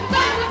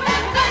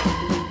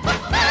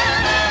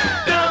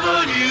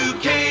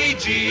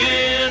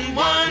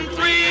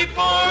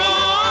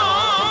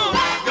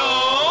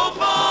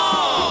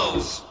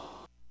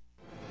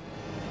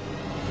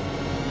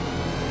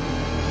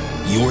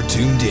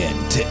tuned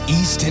in to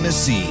East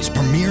Tennessee's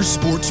premier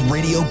sports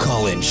radio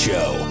call-in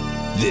show.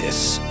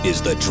 This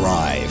is The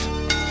Drive.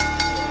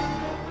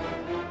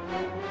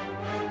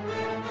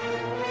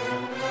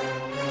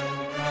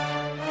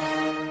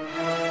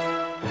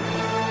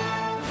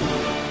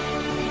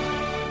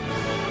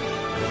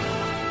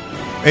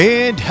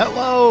 And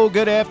hello,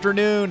 good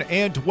afternoon,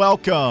 and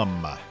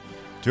welcome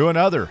to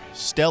another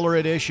stellar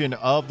edition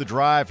of The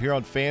Drive here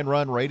on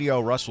Fanrun Radio.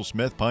 Russell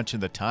Smith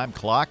punching the time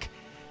clock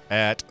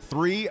at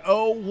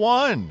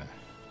 3:01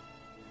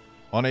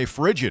 on a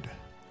frigid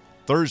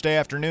Thursday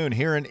afternoon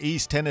here in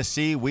East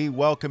Tennessee. We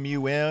welcome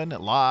you in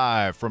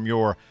live from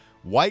your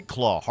White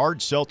Claw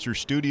Hard Seltzer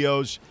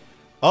studios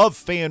of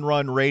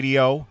Fanrun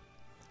Radio.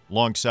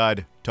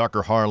 Alongside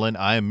Tucker Harlan,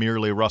 I am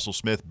merely Russell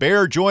Smith.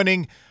 Bear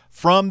joining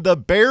from the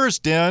Bears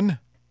Den.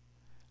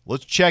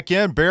 Let's check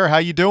in. Bear, how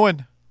you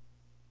doing?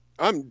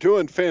 I'm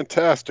doing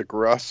fantastic,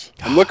 Russ.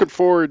 I'm looking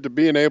forward to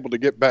being able to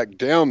get back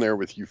down there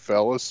with you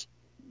fellas.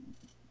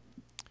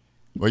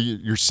 Well,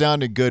 you're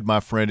sounding good, my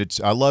friend.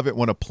 I love it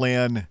when a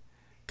plan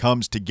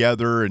comes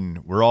together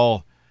and we're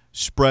all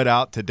spread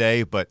out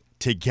today, but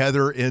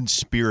together in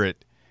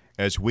spirit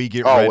as we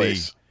get ready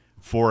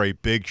for a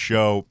big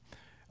show.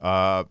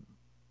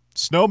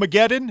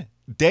 Snowmageddon,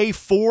 day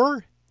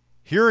 4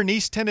 here in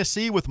East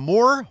Tennessee with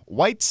more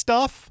white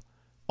stuff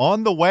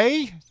on the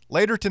way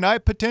later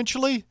tonight,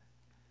 potentially.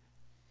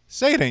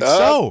 Say it ain't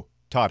so,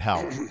 Todd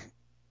Howard.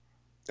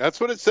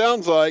 That's what it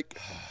sounds like.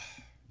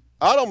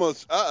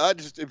 I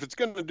just, if it's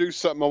going to do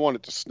something, I want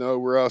it to snow,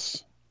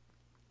 Russ.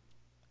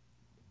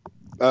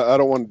 I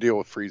don't want to deal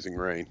with freezing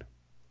rain.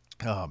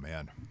 Oh,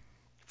 man.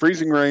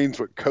 Freezing rain's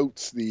what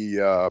coats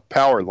the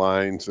power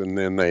lines, and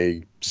then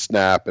they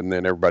snap, and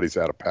then everybody's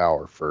out of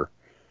power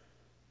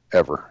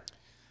forever.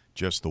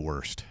 Just the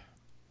worst.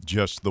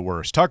 Just the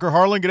worst. Tucker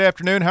Harlan, good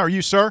afternoon. How are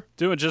you, sir?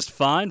 Doing just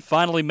fine.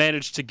 Finally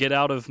managed to get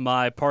out of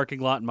my parking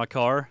lot in my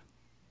car.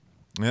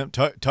 Yeah,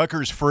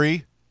 Tucker's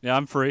free. Yeah,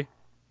 I'm free.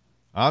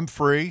 I'm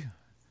free.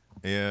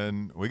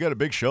 And we got a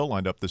big show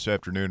lined up this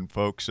afternoon,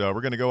 folks. We're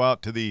going to go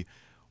out to the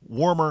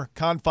warmer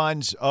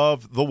confines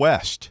of the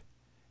West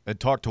and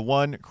talk to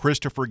one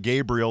Christopher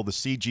Gabriel, the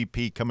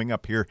CGP, coming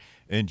up here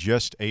in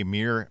just a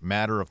mere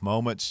matter of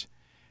moments.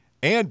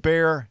 And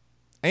Bear,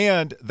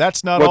 and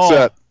that's not all. What's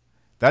that?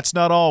 That's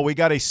not all. We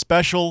got a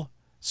special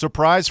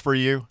surprise for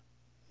you.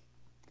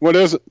 What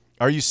is it?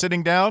 Are you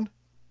sitting down?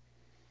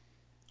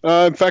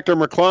 In fact,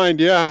 I'm reclined,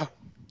 yeah.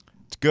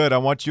 It's good. I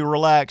want you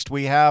relaxed.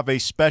 We have a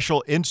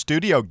special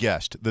in-studio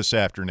guest this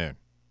afternoon.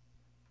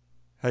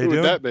 How you Who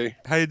doing? would that be?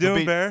 How you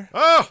doing, Bear?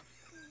 Oh!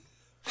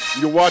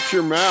 You watch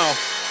your mouth.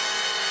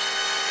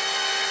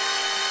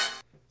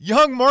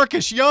 Young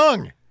Marcus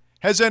Young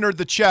has entered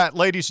the chat,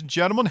 ladies and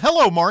gentlemen.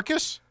 Hello,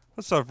 Marcus.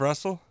 What's up,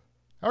 Russell?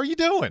 How are you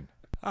doing?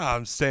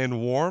 I'm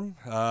staying warm.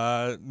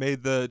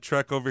 Made the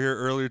trek over here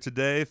earlier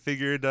today.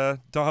 Figured don't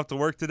have to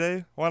work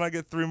today. Why not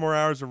get 3 more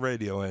hours of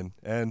radio in?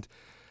 And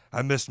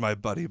I missed my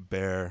buddy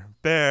Bear.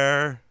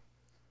 Bear.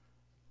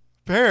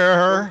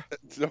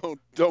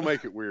 Don't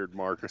make it weird,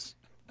 Marcus.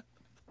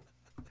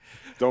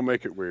 Don't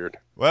make it weird.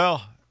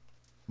 Well,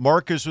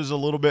 Marcus was a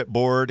little bit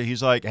bored.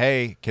 He's like,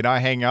 hey, can I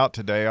hang out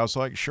today? I was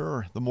like,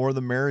 sure. The more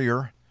the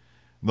merrier.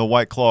 In the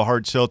White Claw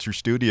Hard Seltzer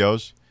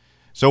studios.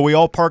 So we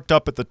all parked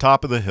up at the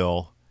top of the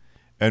hill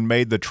and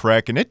made the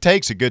trek. And it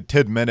takes a good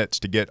 10 minutes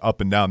to get up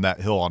and down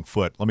that hill on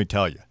foot, let me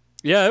tell you.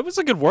 Yeah, it was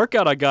a good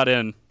workout I got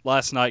in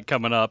last night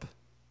coming up.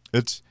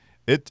 It's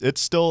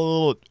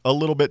still a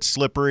little bit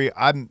slippery.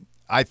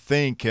 I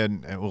think,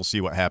 and we'll see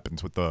what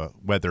happens with the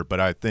weather, but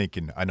I think,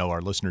 and I know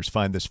our listeners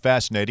find this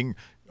fascinating,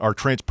 our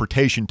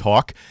transportation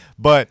talk,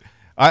 but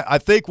I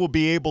think we'll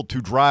be able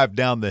to drive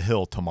down the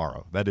hill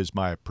tomorrow. That is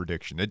my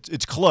prediction.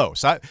 It's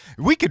close.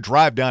 We could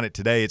drive down it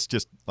today. It's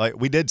just like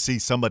we did see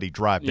somebody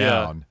drive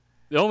down.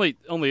 The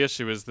only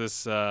issue is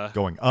this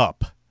going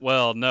up.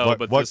 Well, no,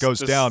 but what goes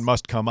down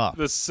must come up.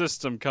 This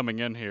system coming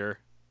in here.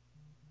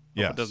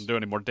 Yeah, it doesn't do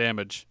any more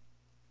damage.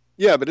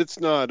 Yeah, but it's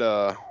not.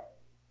 Well,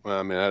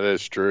 I mean, that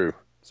is true.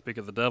 Speak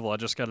of the devil, I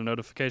just got a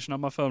notification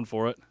on my phone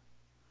for it.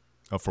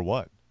 Oh, for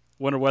what?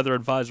 Winter weather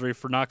advisory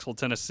for Knoxville,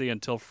 Tennessee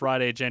until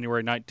Friday,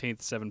 January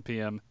 19th, 7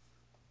 p.m.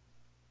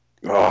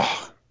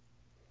 Oh.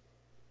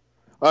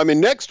 I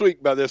mean, next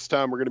week by this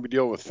time, we're going to be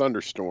dealing with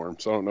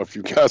thunderstorms. I don't know if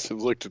you guys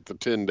have looked at the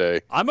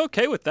 10-day. I'm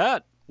okay with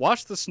that.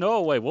 Wash the snow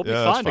away. We'll be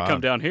fine to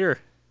come down here.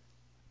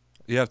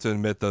 You have to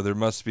admit, though, there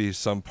must be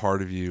some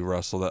part of you,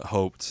 Russell, that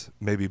hoped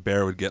maybe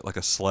Bear would get like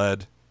a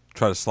sled,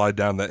 try to slide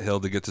down that hill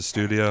to get to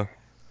studio.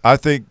 I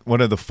think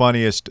one of the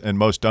funniest and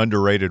most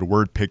underrated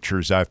word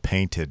pictures I've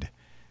painted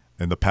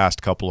in the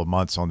past couple of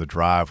months on the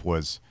drive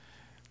was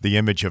the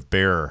image of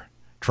Bear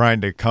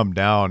trying to come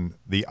down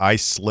the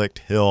ice-slicked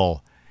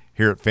hill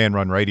here at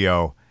Fanrun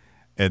Radio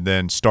and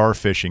then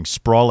starfishing,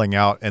 sprawling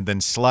out, and then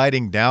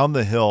sliding down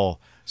the hill,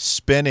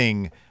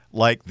 spinning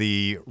like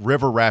the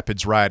River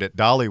Rapids ride at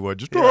Dollywood.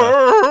 Just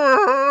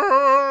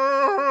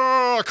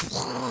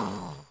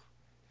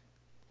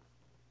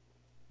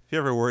If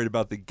you're ever worried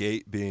about the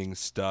gate being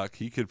stuck,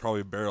 he could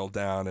probably barrel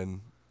down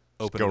and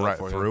open Go it up right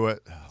for through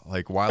it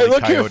like Hey, Wile E.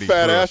 look here, Coyote.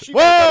 fat through ass. us. You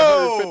got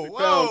Whoa! 150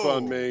 pounds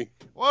on me.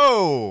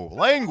 Whoa!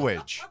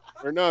 Language.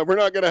 We're not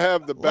going to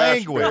have the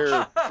Bash Language.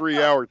 Bear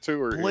 3-hour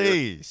tour here.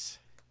 Please.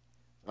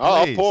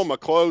 I'll Please. pull my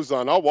clothes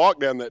on. I'll walk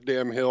down that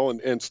damn hill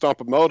and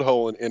stomp a mud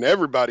hole in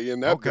everybody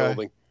in that Okay.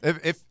 building.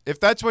 If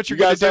that's what You you're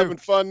going guys to do. having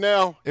fun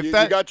now? If You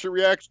that- got your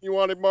reaction you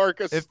wanted,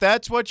 Marcus? If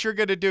that's what you're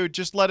going to do,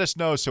 just let us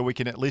know so we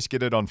can at least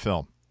get it on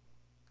film.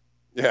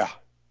 Yeah.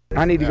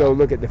 I need to go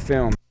look at the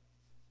film.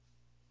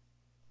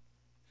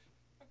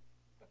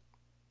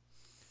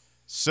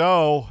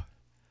 So,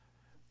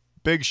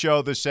 big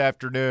show this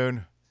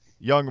afternoon.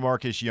 Young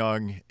Marcus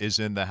Young is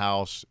in the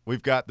house.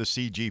 We've got the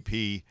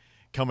CGP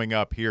coming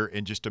up here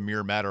in just a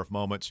mere matter of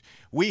moments.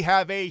 We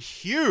have a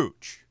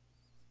huge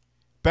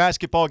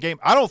basketball game.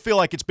 I don't feel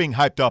like it's being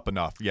hyped up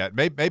enough yet.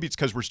 Maybe it's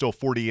because we're still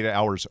 48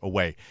 hours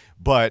away.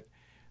 But,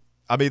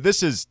 I mean,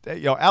 this is,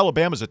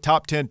 Alabama's a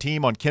top 10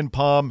 team on Ken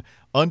Pom,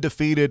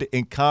 undefeated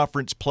in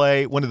conference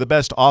play, one of the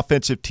best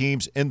offensive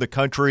teams in the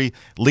country,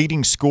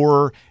 leading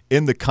scorer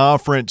in the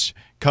conference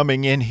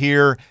coming in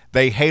here.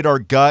 They hate our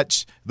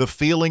guts. The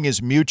feeling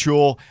is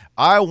mutual.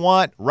 I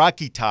want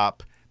Rocky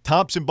Top,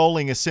 Thompson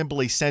Bowling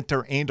Assembly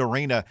Center and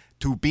Arena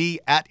to be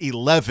at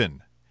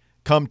 11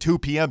 come 2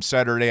 p.m.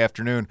 Saturday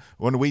afternoon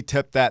when we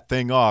tip that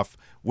thing off.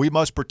 We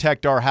must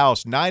protect our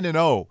house.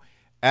 9-0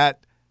 at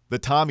the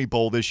Tommy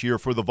Bowl this year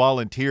for the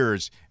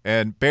Volunteers.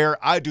 And, Bear,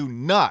 I do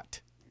not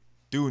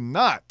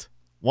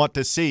want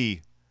to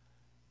see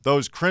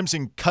those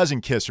Crimson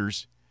cousin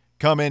kissers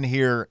come in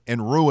here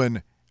and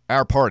ruin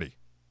our party.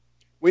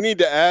 We need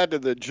to add to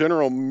the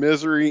general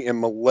misery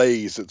and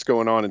malaise that's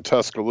going on in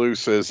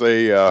Tuscaloosa as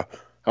they, I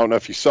don't know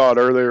if you saw it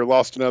earlier,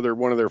 lost another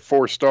one of their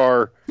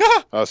 4-star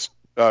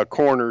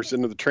corners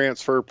into the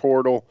transfer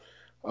portal.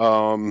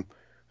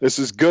 This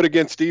is good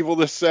against evil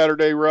this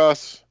Saturday,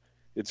 Russ.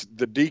 It's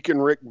the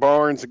Deacon Rick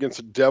Barnes against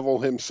the devil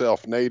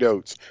himself, Nate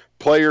Oates.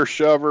 Player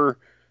shover,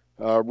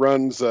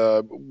 runs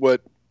I'm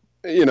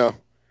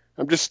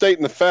just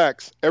stating the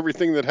facts.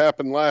 Everything that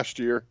happened last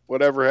year,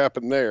 whatever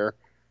happened there.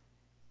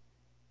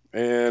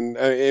 And,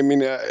 I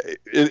mean,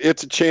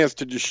 it's a chance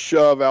to just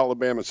shove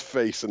Alabama's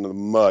face into the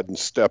mud and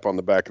step on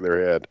the back of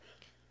their head.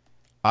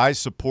 I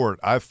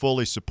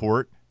fully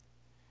support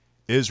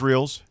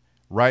Israel's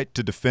right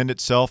to defend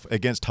itself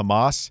against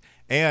Hamas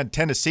and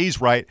Tennessee's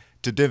right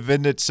to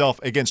defend itself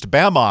against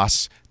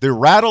Bamas. The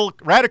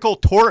radical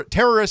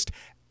terrorist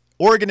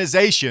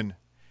organization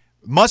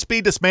must be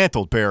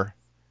dismantled, Bear.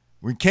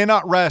 We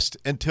cannot rest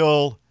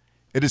until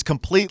it is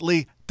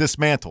completely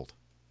dismantled.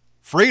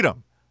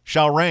 Freedom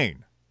shall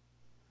reign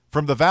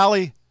from the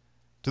valley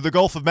to the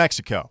Gulf of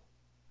Mexico.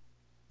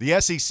 The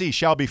SEC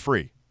shall be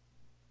free.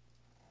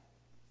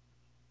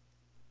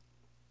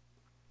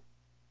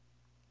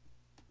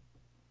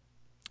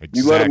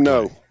 Exactly. You let them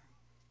know.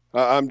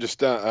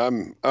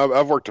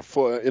 I've worked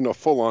in a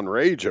full-on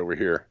rage over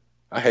here.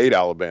 I hate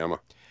Alabama.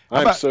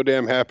 I'm so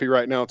damn happy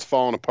right now. It's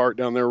falling apart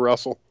down there,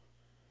 Russell.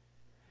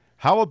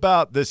 How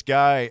about this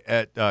guy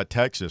at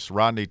Texas,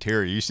 Rodney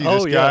Terry? You see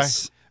this guy?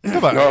 Yes. Think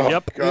about Oh,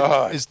 Yep.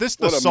 God. Is this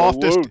the What a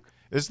softest? maloot.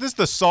 Is this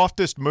the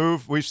softest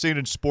move we've seen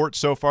in sports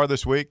so far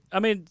this week? I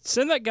mean,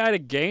 send that guy to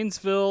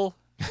Gainesville,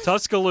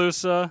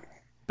 Tuscaloosa,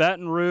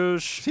 Baton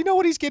Rouge. Does he know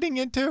what he's getting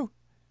into?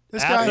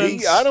 This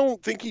Athens. guy. I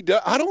don't think he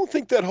does. I don't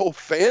think that whole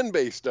fan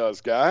base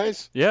does,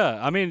 guys. Yeah,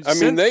 I mean,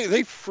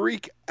 They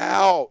freak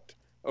out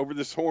over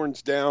this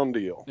horns down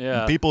deal.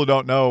 yeah. People who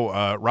don't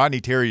know,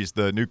 Rodney Terry is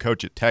the new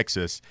coach at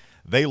Texas.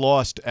 They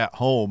lost at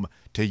home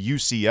to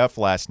UCF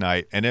last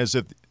night, and as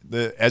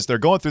they're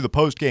going through the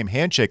post-game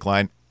handshake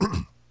line,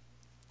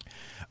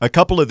 a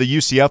couple of the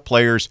UCF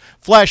players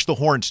flash the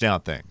horns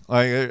down thing.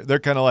 Like they're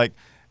kind of like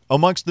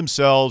amongst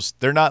themselves.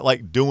 They're not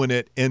like doing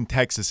it in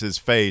Texas's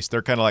face.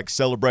 They're kind of like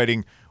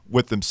celebrating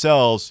with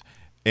themselves.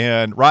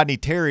 And Rodney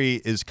Terry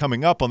is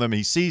coming up on them.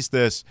 He sees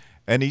this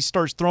and he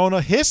starts throwing a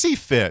hissy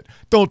fit.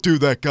 Don't do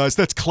that, guys.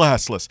 That's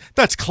classless.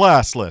 That's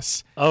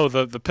classless. Oh,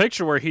 the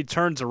picture where he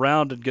turns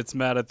around and gets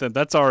mad at them,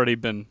 that's already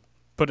been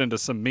put into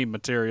some meme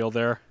material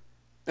there.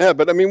 Yeah,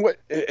 but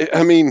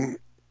the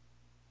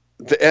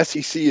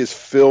SEC is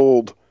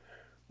filled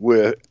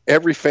with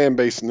every fan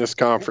base in this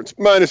conference,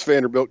 minus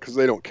Vanderbilt because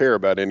they don't care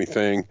about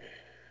anything.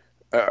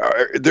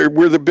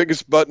 We're the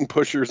biggest button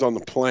pushers on the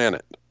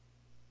planet.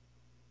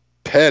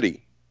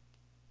 Petty,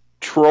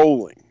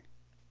 trolling,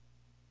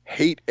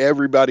 hate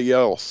everybody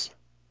else.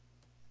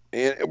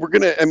 And we're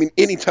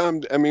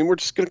we're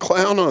just going to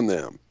clown on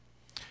them.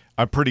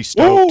 I'm pretty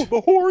stoked. Oh,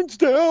 the horns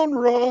down,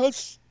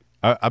 Russ.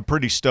 I'm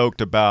pretty stoked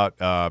about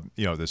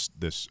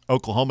this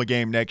Oklahoma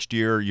game next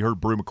year. You heard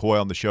Brew McCoy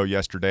on the show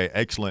yesterday.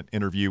 Excellent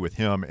interview with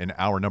him in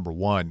hour number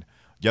 1,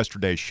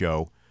 yesterday's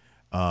show.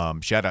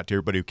 Shout out to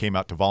everybody who came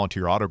out to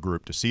Volunteer Auto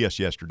Group to see us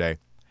yesterday.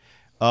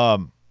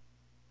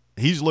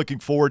 He's looking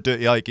forward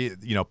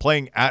to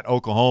playing at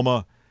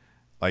Oklahoma.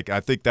 Like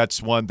I think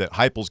that's one that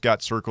Heupel's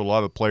got circled. A lot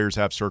of the players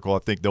have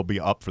circled. I think they'll be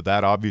up for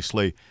that.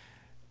 Obviously,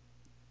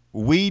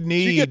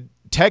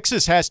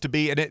 Texas has to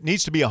be, and it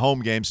needs to be a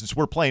home game since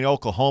we're playing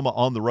Oklahoma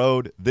on the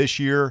road this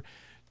year.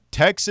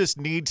 Texas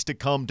needs to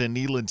come to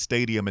Neyland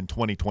Stadium in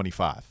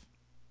 2025.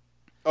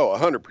 Oh,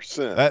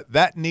 100%.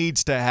 That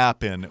needs to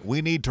happen.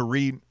 We need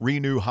to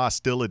renew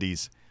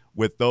hostilities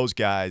with those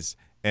guys,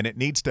 and it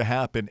needs to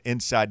happen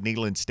inside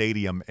Neyland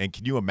Stadium. And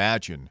can you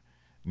imagine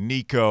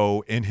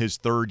Nico in his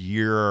third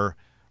year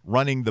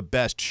running the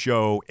best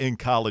show in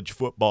college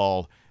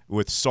football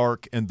with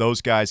Sark and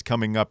those guys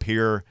coming up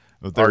here?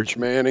 Arch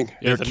Manning.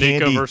 Yeah, the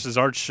Nico versus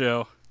Arch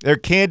show. They're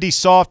Candy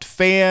Soft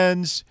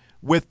fans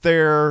with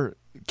their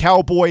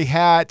cowboy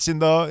hats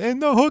and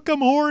the hook 'em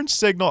horn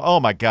signal.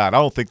 Oh, my God. I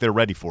don't think they're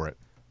ready for it.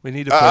 We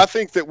need to. I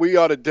think that we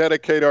ought to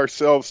dedicate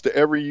ourselves to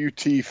every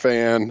UT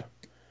fan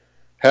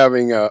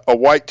having a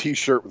white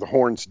T-shirt with the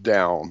horns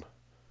down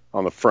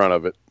on the front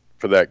of it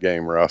for that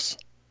game, Russ.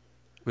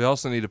 We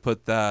also need to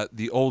put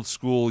the old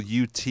school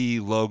UT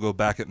logo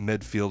back at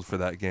midfield for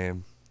that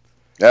game.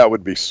 That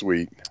would be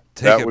sweet.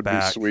 That would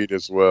back. be sweet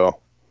as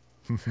well.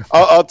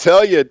 I'll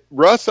tell you,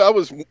 Russ, I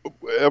was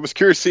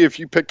curious to see if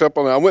you picked up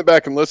on that. I went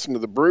back and listened to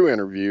the Brew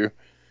interview,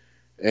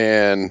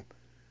 and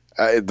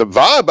the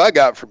vibe I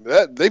got from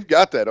that, they've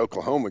got that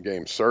Oklahoma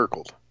game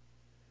circled.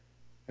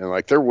 And,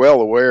 like, they're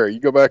well aware. You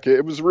go back,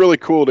 it was really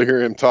cool to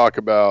hear him talk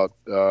about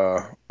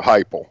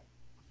Heupel.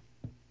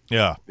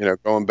 Yeah.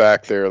 Going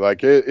back there.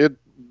 Like,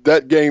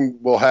 that game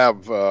will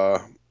have the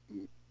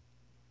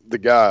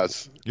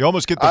guys. You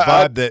almost get the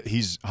vibe that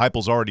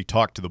Heupel's already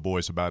talked to the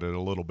boys about it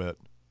a little bit.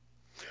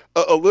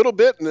 A little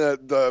bit, and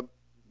the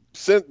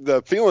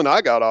feeling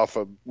I got off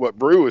of what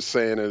Brew was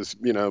saying is,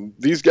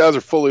 these guys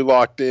are fully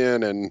locked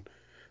in, and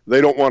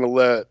they don't want to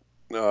let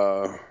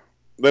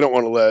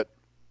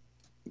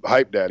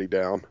Hype Daddy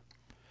down.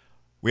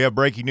 We have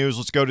breaking news.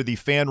 Let's go to the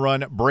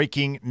Fanrun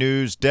breaking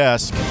news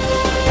desk.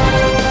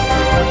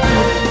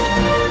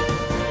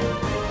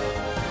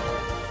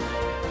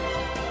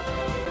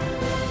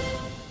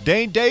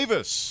 Dane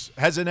Davis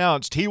has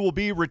announced he will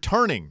be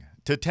returning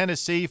to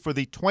Tennessee for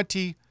the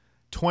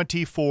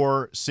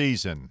 2024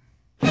 season.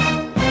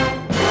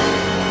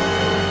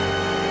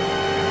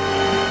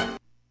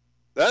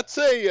 That's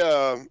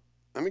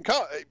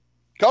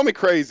call me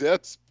crazy.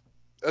 That's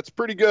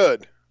pretty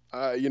good.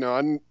 I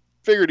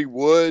figured he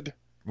would.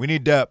 We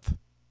need depth.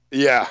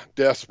 Yeah,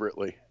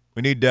 desperately.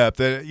 We need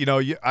depth.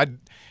 I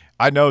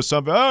know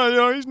some.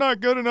 He's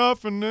not good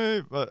enough, and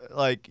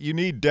you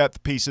need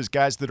depth pieces,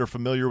 guys that are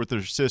familiar with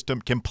their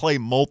system, can play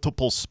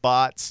multiple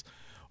spots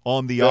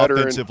on the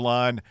offensive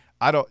line.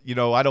 I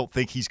don't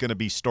think he's going to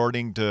be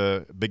starting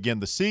to begin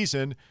the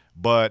season,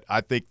 but I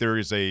think there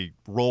is a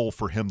role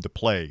for him to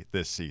play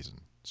this season.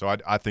 So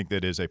I think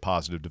that is a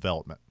positive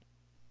development.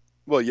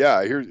 Well,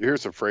 yeah.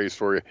 Here's a phrase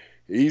for you.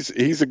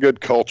 He's a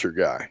good culture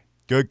guy.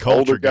 Good culture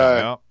Older guy.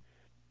 Yeah.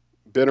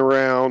 Been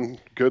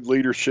around. Good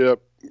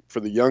leadership for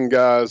the young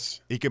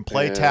guys. He can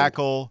play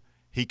tackle.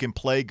 He can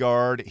play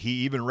guard. He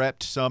even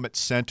repped some at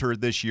center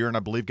this year, and I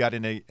believe got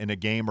in a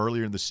game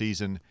earlier in the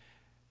season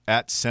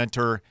at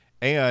center.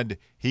 And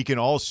he can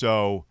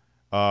also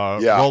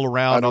roll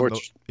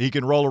around. He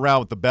can roll around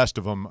with the best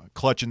of them,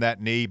 clutching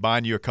that knee,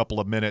 buying you a couple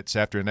of minutes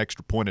after an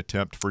extra point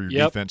attempt for your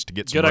defense to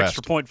get some rest. Good rest.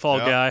 extra point fall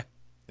guy.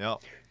 Yeah.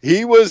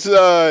 He was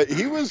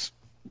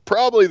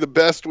probably the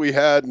best we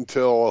had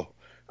until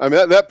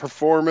that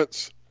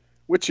performance.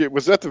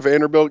 Was that the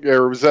Vanderbilt game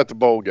or was that the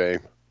bowl game?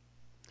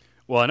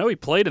 Well, I know he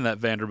played in that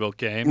Vanderbilt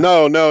game.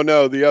 No.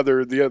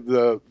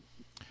 The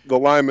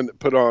lineman that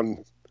put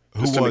on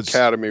just an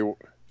academy.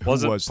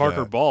 Wasn't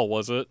Parker Ball,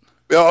 was it?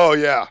 Oh,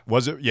 yeah.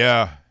 Was it?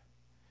 Yeah.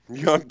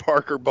 Young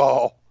Parker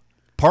Ball.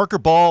 Parker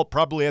Ball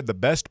probably had the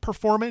best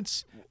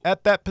performance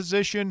at that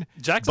position.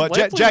 Jackson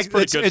Lampley's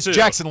pretty good it's too.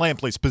 Jackson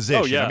Lampley's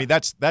position. Oh, yeah. I mean,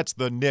 that's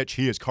the niche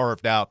he has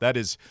carved out. That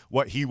is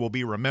what he will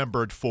be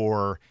remembered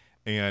for,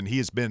 and he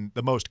has been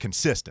the most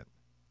consistent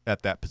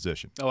at that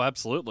position. Oh,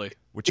 absolutely.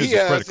 Which is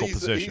a critical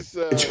position.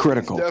 It's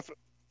critical.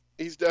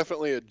 He's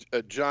definitely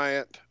a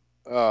giant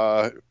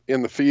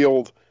in the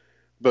field.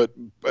 But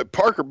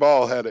Parker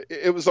Ball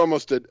it was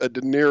almost a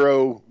De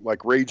Niro,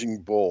 like Raging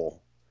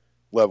Bull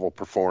level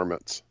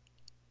performance.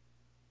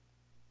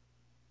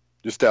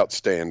 Just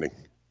outstanding.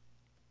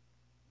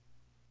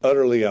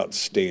 Utterly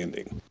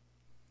outstanding.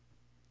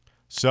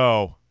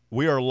 So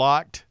we are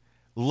locked,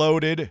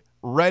 loaded,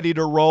 ready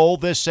to roll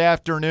this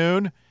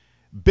afternoon.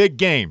 Big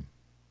game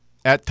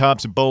at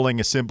Thompson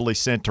Bowling Assembly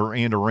Center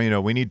and Arena.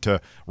 We need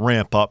to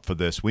ramp up for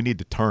this. We need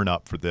to turn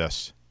up for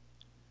this.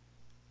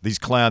 These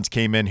clowns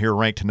came in here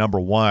ranked number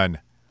 1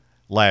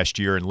 last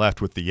year and left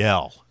with the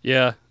L.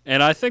 Yeah,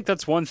 and I think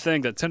that's one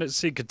thing that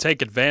Tennessee could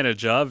take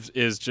advantage of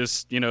is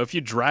just, if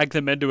you drag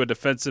them into a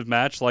defensive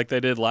match like they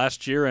did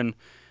last year. And,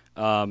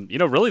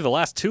 really the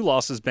last 2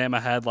 losses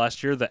Bama had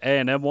last year, the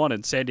A&M one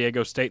and San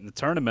Diego State in the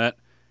tournament,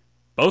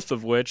 both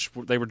of which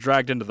they were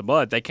dragged into the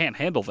mud. They can't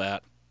handle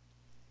that.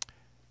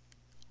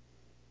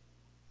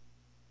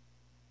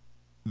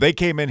 They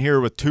came in here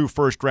with 2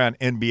 first-round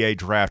NBA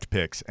draft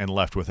picks and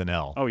left with an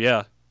L. Oh,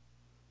 yeah.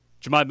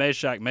 Jemai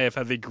Meshack may have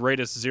had the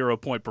greatest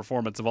 0-point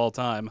performance of all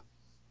time.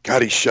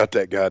 God, he shut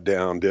that guy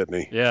down, didn't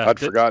he? Yeah. I'd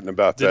forgotten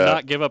about that. Did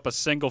not give up a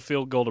single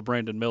field goal to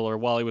Brandon Miller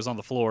while he was on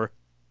the floor.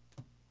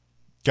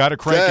 Got to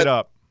crank it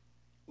up.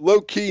 low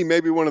key,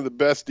 maybe one of the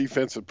best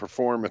defensive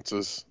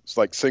performances. It's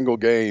like single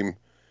game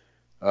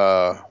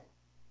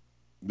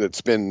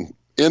that's been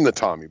in the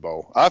Tommy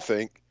Bowl, I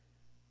think.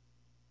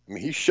 I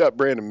mean, he shut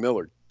Brandon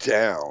Miller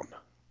down.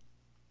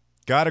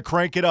 Got to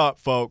crank it up,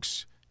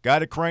 folks. Got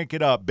to crank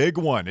it up. Big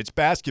one. It's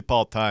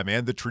basketball time,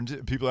 man. The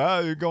people,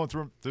 you're going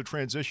through the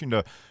transition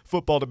to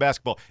football to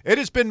basketball. It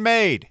has been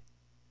made.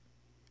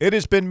 It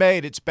has been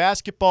made. It's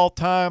basketball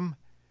time.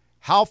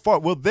 How far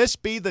will this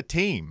be the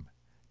team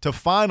to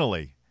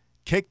finally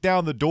kick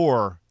down the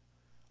door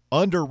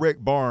under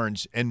Rick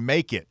Barnes and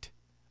make it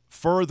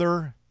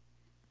further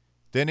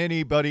than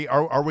anybody?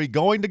 Are we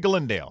going to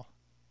Glendale?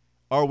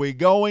 Are we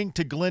going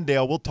to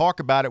Glendale? We'll talk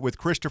about it with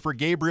Christopher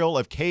Gabriel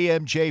of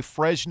KMJ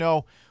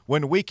Fresno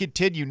when we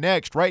continue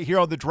next right here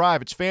on The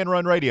Drive. It's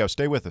Fanrun Radio.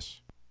 Stay with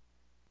us.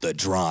 The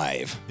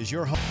Drive Is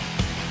your home.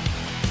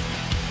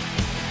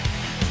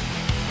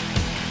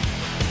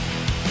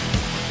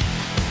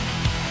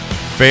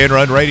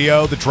 Fanrun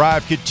Radio. The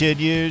Drive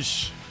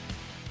continues.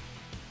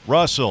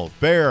 Russell,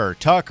 Bear,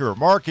 Tucker,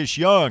 Marcus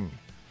Young,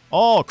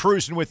 all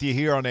cruising with you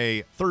here on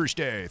a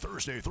Thursday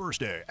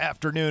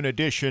afternoon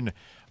edition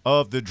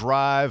of The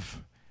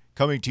Drive,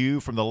 coming to you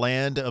from the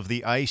land of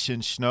the ice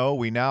and snow.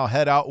 We now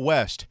head out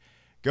west.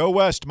 Go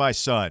west, my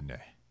son,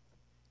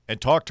 and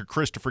talk to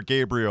Christopher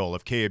Gabriel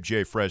of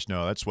KMJ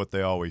Fresno. That's what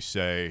they always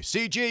say.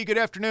 CG, good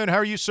afternoon. How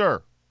are you,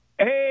 sir?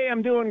 Hey,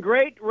 I'm doing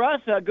great, Russ.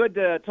 Good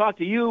to talk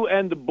to you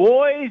and the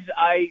boys.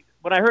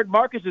 When I heard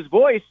Marcus's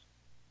voice,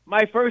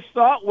 my first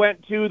thought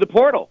went to the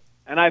portal,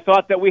 and I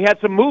thought that we had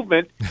some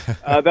movement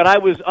that I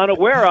was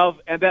unaware of,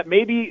 and that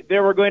maybe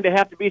there were going to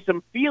have to be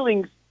some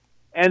feelings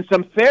and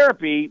some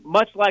therapy,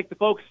 much like the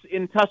folks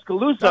in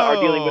Tuscaloosa are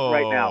dealing with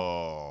right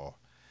now.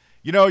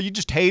 You know, you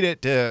just hate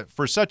it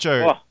for such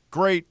a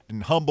great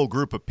and humble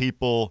group of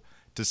people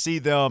to see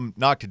them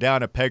knocked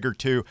down a peg or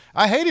two.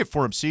 I hate it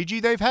for them, CG.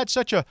 They've had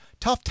such a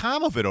tough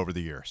time of it over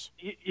the years.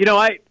 You know,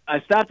 I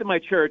stopped at my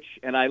church,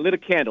 and I lit a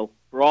candle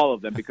for all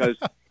of them because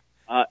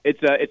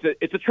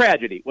it's a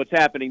tragedy what's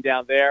happening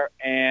down there,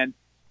 and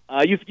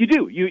you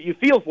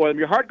feel for them.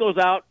 Your heart goes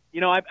out. You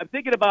know, I'm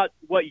thinking about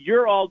what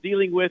you're all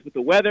dealing with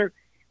the weather,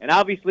 and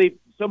obviously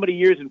so many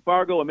years in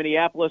Fargo and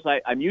Minneapolis,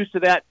 I'm used to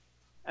that.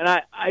 And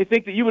I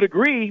think that you would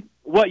agree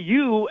what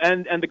you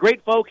and the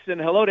great folks, and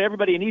hello to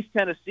everybody in East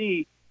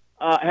Tennessee,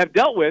 have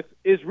dealt with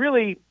is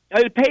really,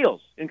 it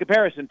pales in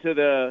comparison to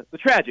the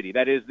tragedy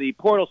that is the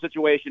portal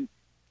situation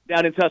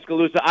down in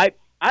Tuscaloosa.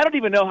 I don't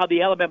even know how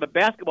the Alabama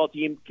basketball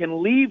team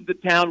can leave the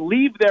town,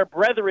 leave their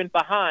brethren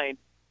behind,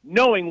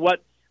 knowing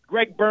what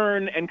Greg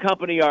Byrne and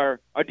company are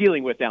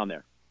dealing with down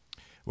there.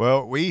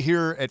 Well, we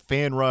here at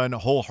FanRun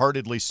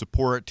wholeheartedly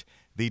support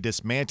the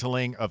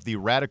dismantling of the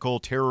radical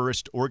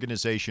terrorist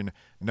organization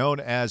known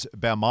as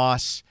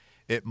Hamas.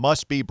 It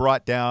must be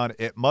brought down.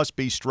 It must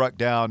be struck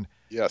down.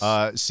 Yes.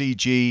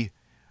 CG.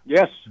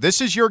 Yes.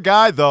 This is your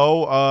guy,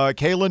 though,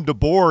 Kalen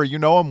DeBoer. You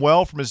know him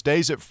well from his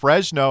days at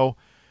Fresno.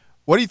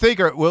 What do you think?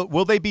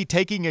 Will they be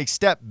taking a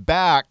step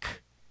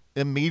back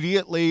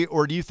immediately,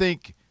 or do you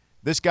think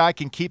this guy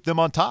can keep them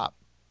on top?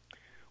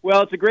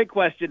 Well, it's a great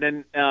question,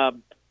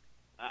 and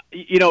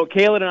you know,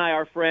 Kalen and I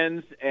are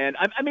friends, and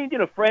I mean, you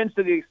know, friends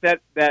to the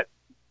extent that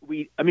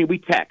we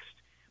text,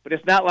 but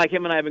it's not like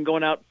him and I have been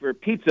going out for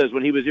pizzas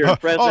when he was here in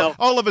Fresno.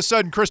 All of a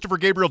sudden, Christopher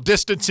Gabriel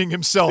distancing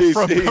himself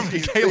from Kalen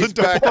he's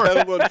DeBoer.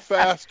 backpedaling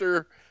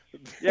faster.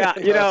 Yeah,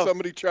 you know,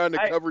 somebody trying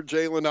to cover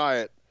Jalen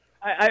Hyatt.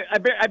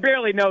 I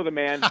barely know the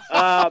man.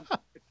 But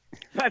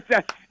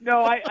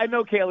no, I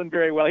know Kalen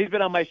very well. He's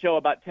been on my show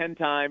about 10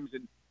 times,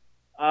 and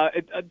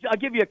I'll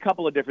give you a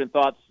couple of different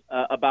thoughts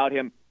about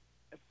him.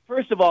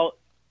 First of all,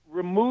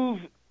 remove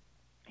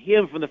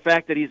him from the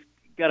fact that he's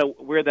got to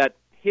wear that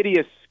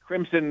hideous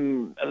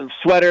crimson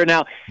sweater.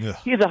 Now,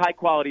 he's a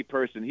high-quality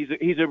person.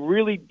 He's a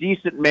really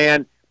decent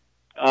man.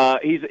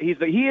 He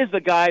is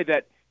the guy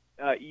that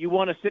you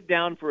want to sit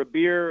down for a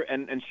beer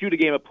and shoot a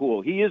game of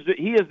pool. He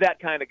is that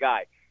kind of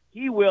guy.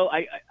 He will.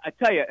 I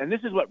tell you, and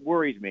this is what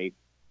worries me.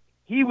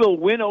 He will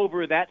win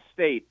over that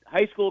state,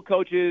 high school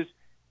coaches,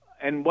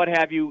 and what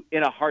have you,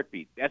 in a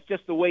heartbeat. That's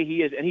just the way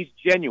he is, and he's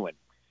genuine.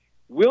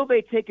 Will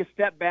they take a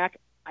step back?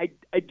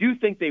 I do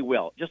think they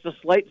will, just a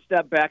slight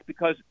step back,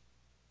 because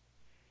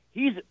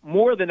he's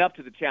more than up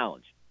to the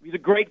challenge. He's a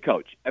great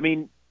coach. I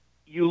mean,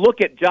 you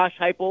look at Josh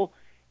Heupel,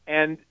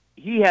 and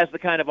he has the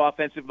kind of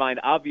offensive mind,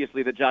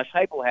 obviously, that Josh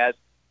Heupel has.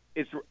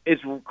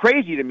 It's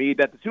crazy to me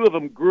that the two of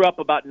them grew up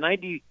about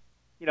 90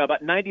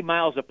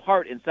 miles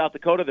apart in South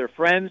Dakota. They're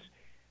friends.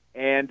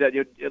 And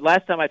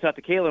last time I talked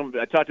to Caleb,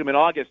 I talked to him in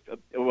August.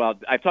 Well,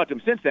 I've talked to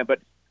him since then, but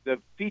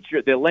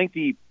the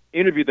lengthy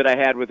interview that I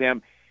had with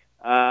him,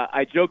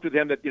 I joked with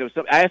him that,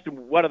 I asked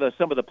him what are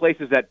some of the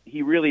places that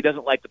he really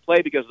doesn't like to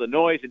play because of the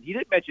noise, and he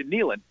didn't mention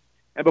Neyland.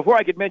 And before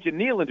I could mention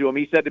Neyland to him,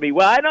 he said to me,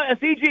 well, I know,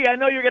 CG, I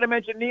know you're going to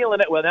mention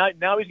Neyland. Well,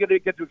 now he's going to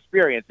get to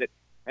experience it,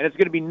 and it's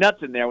going to be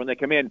nuts in there when they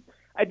come in.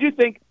 I do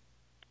think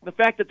the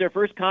fact that their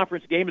first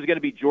conference game is going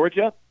to be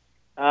Georgia,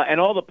 and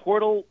all the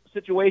portal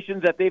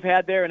situations that they've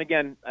had there, and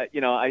again,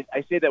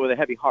 I say that with a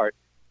heavy heart,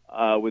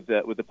 with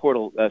the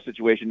portal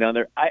situation down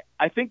there.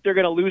 I think they're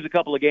going to lose a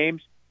couple of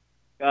games,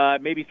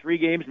 maybe 3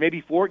 games,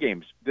 maybe 4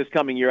 games this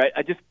coming year.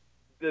 I just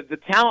the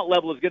talent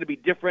level is going to be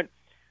different.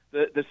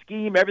 The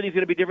scheme, everything's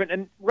going to be different.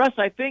 And Russ,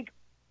 I think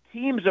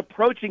teams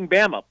approaching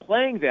Bama,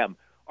 playing them,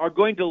 are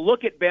going to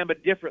look at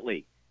Bama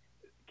differently.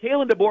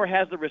 Kalen DeBoer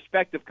has the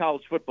respect of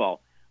college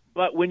football,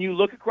 but when you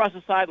look across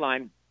the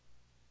sideline,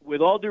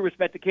 with all due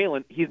respect to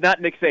Kalen, he's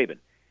not Nick Saban.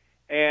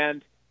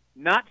 And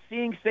not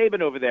seeing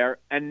Saban over there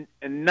and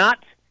not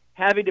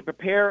having to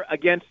prepare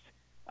against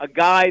a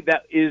guy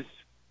that is,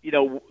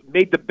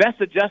 made the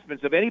best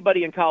adjustments of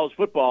anybody in college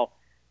football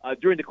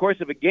during the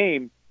course of a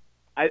game,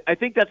 I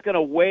think that's going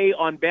to weigh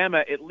on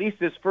Bama at least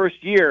this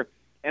first year.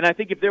 And I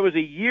think if there was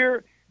a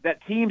year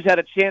that teams had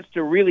a chance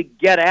to really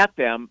get at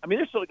them, I mean,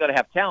 they're still going to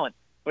have talent,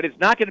 but it's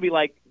not going to be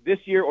like this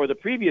year or the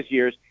previous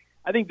years.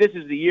 I think this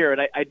is the year, and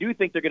I do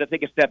think they're going to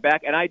take a step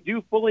back, and I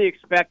do fully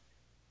expect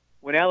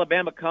when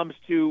Alabama comes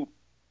to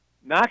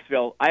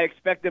Knoxville, I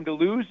expect them to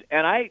lose,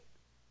 and I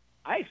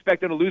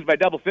expect them to lose by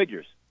double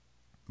figures.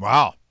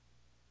 Wow.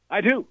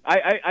 I do.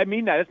 I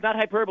mean that. It's not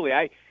hyperbole.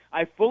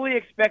 I fully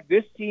expect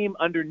this team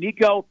under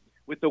Nico,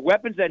 with the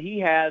weapons that he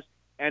has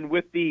and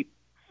with the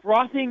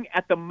frothing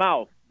at the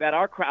mouth that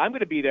our crowd – I'm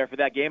going to be there for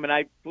that game, and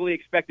I fully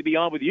expect to be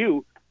on with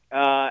you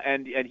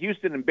and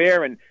Houston and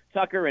Bear and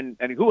Tucker and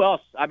who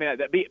else? I mean,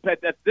 at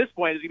this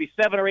point, there's going to be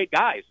 7 or 8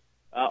 guys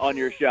on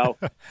your show.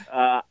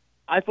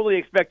 I fully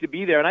expect to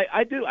be there, and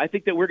I do. I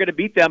think that we're going to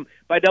beat them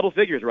by double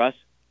figures, Russ.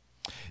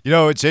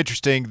 It's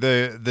interesting.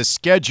 The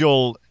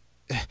schedule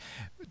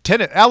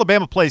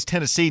Alabama plays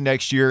Tennessee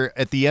next year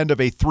at the end of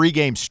a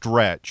 3-game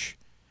stretch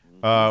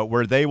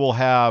where they will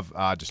have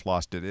I just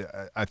lost it.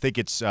 I think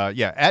it's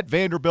at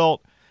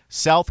Vanderbilt,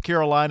 South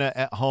Carolina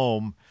at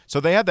home. So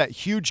they have that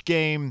huge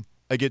game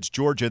against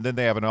Georgia, and then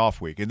they have an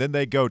off week. And then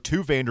they go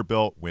to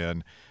Vanderbilt,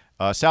 win.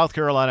 South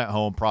Carolina at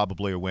home,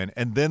 probably a win.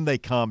 And then they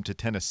come to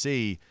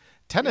Tennessee.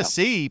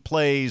 Tennessee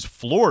plays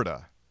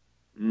Florida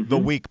the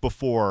week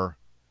before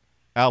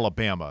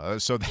Alabama.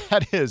 So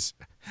that is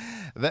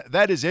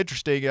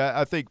interesting.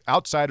 I think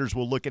outsiders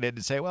will look at it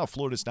and say, well,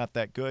 Florida's not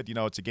that good.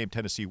 It's a game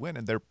Tennessee win,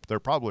 and they're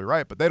probably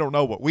right. But they don't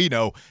know what we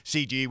know,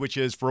 CG, which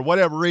is for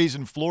whatever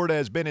reason, Florida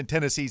has been in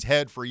Tennessee's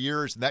head for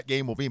years, and that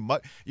game will be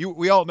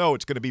we all know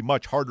it's going to be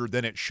much harder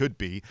than it should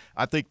be.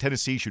 I think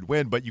Tennessee should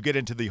win, but you get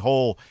into the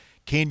whole,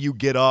 can you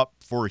get up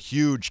for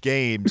huge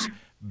games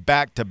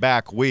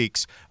back-to-back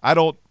weeks? I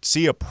don't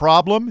see a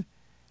problem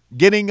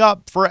getting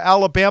up for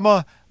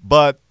Alabama,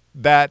 but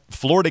that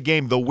Florida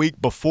game the week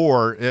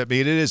before, I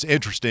mean, it is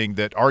interesting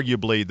that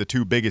arguably the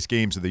 2 biggest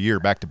games of the year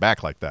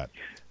back-to-back like that.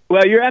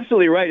 Well, you're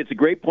absolutely right. It's a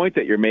great point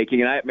that you're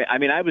making. And I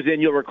mean, I was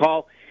in, you'll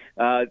recall,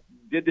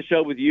 did the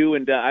show with you,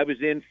 and I was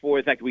in for,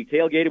 in fact, we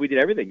tailgated, we did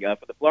everything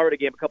for the Florida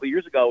game a couple of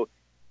years ago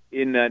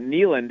in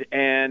Neyland.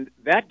 And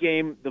that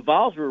game, the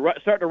Vols were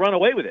starting to run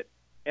away with it.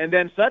 And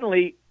then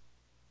suddenly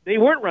they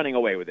weren't running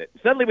away with it.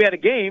 Suddenly we had a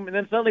game, and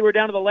then suddenly we're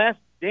down to the last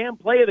damn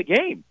play of the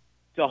game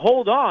to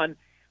hold on.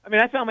 I mean,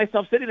 I found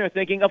myself sitting there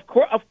thinking, of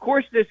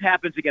course this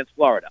happens against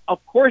Florida.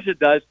 Of course it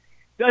does.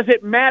 Does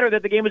it matter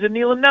that the game was in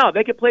Neyland? No,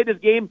 they could play this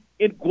game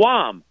in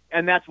Guam,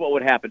 and that's what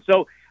would happen.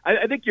 So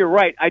I think you're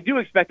right. I do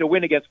expect a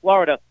win against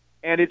Florida,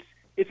 and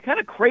it's kind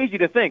of crazy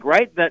to think,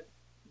 right, that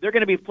they're going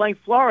to be playing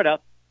Florida,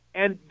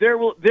 and there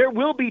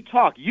will be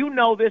talk. You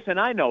know this, and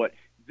I know it.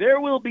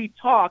 There will be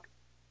talk.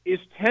 Is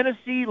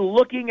Tennessee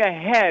looking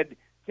ahead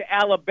to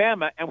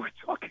Alabama? And we're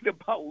talking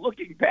about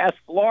looking past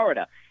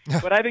Florida.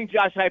 But I think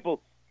Josh Heupel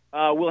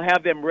will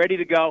have them ready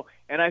to go.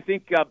 And I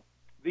think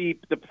the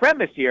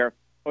premise here,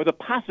 or the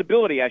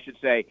possibility, I should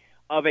say,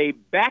 of a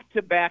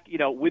back-to-back,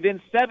 within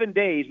 7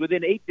 days,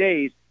 within 8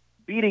 days,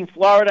 beating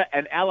Florida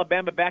and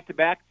Alabama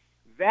back-to-back,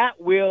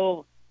 that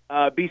will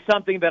be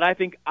something that I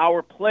think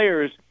our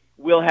players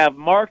will have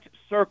marked,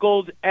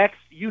 circled, X,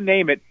 you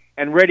name it,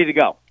 and ready to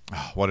go.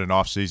 Oh, what an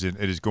offseason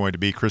it is going to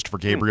be. Christopher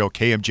Gabriel,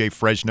 KMJ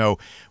Fresno,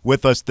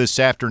 with us this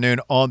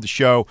afternoon on the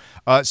show.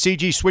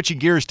 CG, switching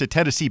gears to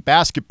Tennessee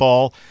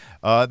basketball.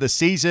 The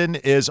season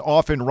is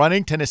off and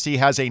running. Tennessee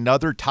has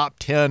another top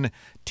 10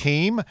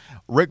 team.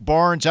 Rick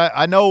Barnes,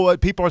 I know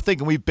what people are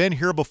thinking. We've been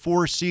here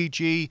before,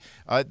 CG.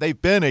 They've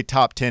been a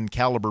top 10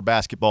 caliber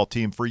basketball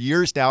team for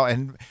years now,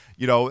 and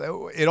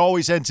it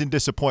always ends in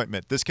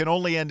disappointment. This can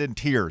only end in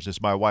tears,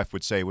 as my wife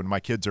would say when my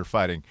kids are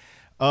fighting.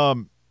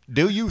 Do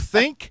you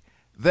think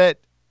that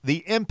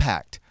the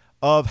impact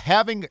of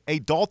having a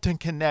Dalton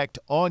Connect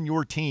on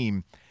your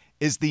team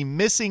is the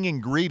missing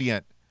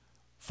ingredient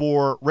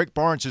for Rick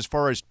Barnes as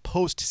far as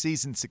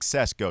postseason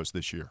success goes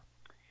this year?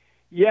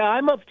 Yeah,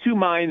 I'm of 2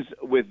 minds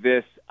with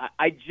this.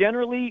 I'm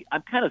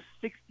kind of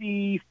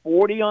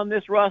 60-40 on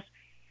this, Russ.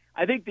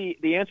 I think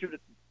the answer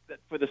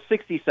for the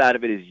 60 side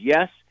of it is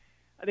yes.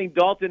 I think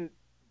Dalton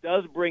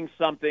does bring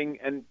something,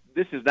 and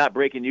this is not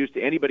breaking news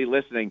to anybody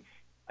listening.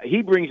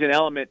 He brings an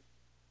element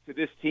to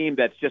this team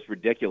that's just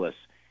ridiculous.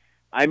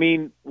 I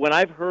mean, when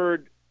I've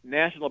heard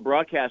national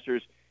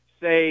broadcasters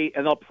say,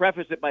 and they'll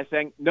preface it by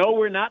saying, no,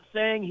 we're not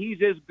saying he's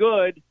as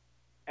good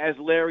as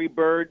Larry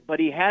Bird, but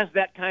he has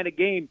that kind of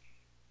game.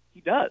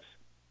 He does.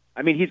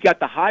 I mean, he's got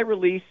the high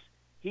release.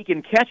 He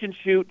can catch and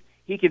shoot.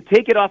 He can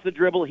take it off the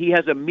dribble. He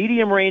has a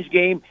medium range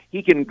game.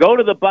 He can go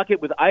to the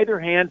bucket with either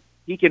hand.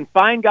 He can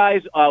find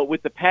guys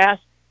with the pass,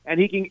 and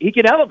he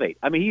can elevate.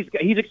 I mean,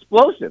 he's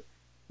explosive.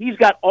 He's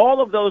got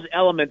all of those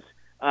elements.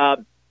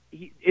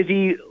 Is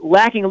he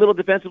lacking a little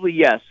defensively?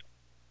 Yes,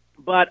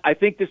 but I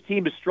think this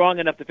team is strong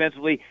enough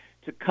defensively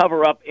to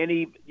cover up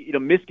any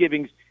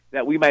misgivings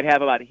that we might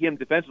have about him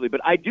defensively.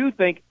 But I do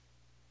think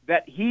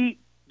that you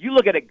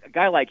look at a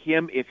guy like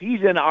him, if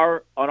he's in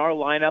our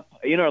lineup,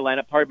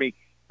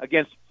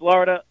 against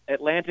Florida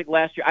Atlantic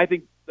last year, I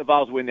think the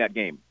Vols win that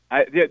game.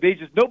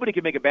 Nobody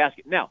can make a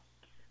basket. Now,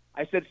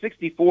 I said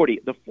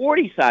 60-40. The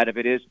 40 side of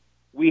it is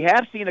we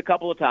have seen a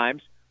couple of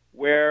times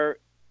where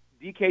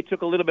DK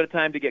took a little bit of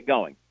time to get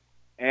going.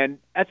 And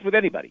that's with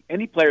anybody.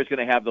 Any player is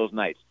going to have those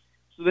nights.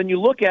 So then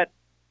you look at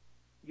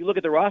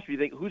the roster, you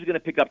think, who's going to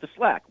pick up the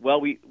slack?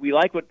 Well, we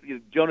like what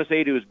Jonas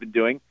Adu has been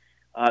doing,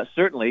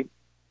 certainly.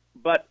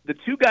 But the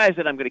two guys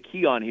that I'm going to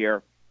key on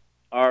here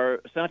are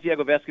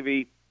Santiago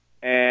Vescovi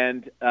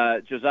and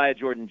Josiah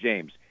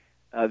Jordan-James.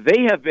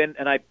 They have been,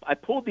 and I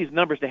pulled these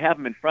numbers to have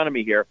them in front of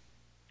me here.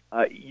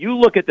 You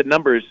look at the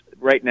numbers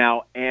right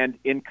now, and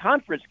in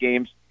conference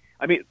games,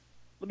 I mean,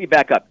 let me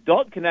back up.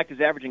 Dalton Connect is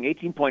averaging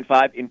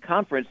 18.5. In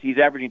conference, he's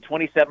averaging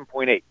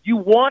 27.8. You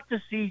want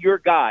to see your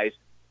guys,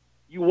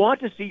 you want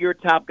to see your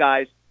top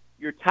guys,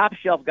 your top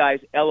shelf guys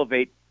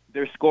elevate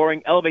their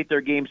scoring, elevate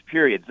their games,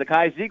 period.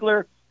 Zakai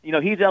Ziegler,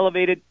 he's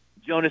elevated.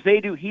 Jonas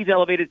Adu, he's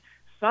elevated.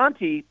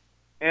 Santi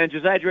and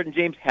Josiah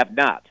Jordan-James have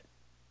not.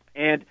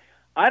 And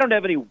I don't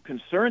have any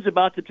concerns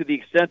about them to the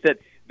extent that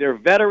they're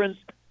veterans.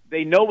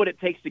 They know what it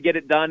takes to get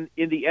it done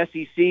in the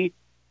SEC.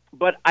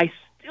 But I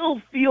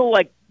still feel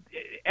like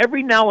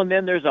every now and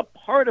then there's a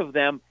part of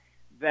them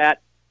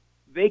that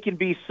they can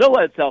be so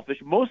unselfish,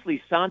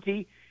 mostly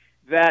Santi,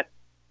 that,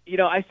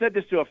 I said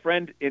this to a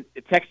friend in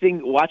texting,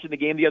 watching the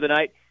game the other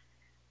night.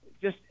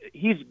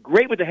 He's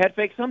great with the head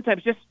fake.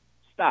 Sometimes just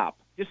stop.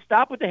 Just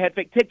stop with the head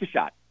fake. Take the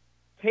shot.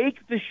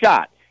 Take the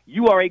shot.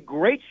 You are a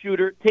great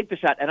shooter. Take the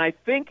shot. And I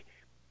think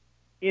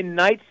in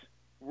nights,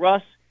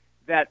 Russ,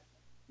 that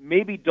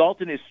maybe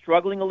Dalton is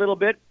struggling a little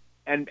bit.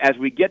 And as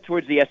we get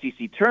towards the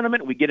SEC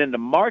tournament, we get into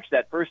March,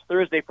 that first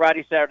Thursday,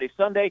 Friday, Saturday,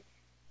 Sunday,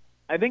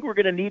 I think we're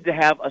going to need to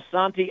have a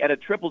Santi and a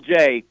Triple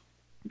J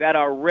that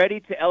are ready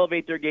to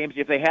elevate their games,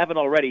 if they haven't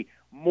already,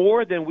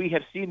 more than we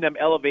have seen them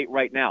elevate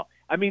right now.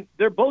 I mean,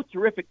 they're both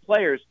terrific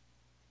players,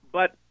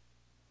 but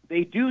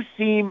they do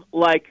seem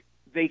like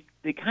they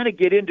kind of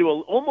get into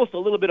almost a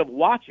little bit of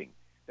watching,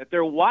 that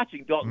they're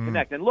watching Dalton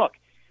Connect. And look,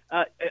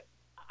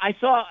 I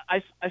saw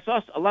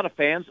a lot of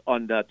fans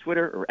on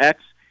Twitter or X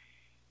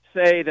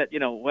say that,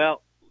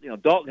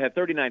 Dalton had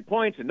 39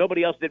 points and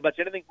nobody else did much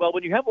anything. Well,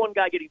 when you have one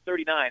guy getting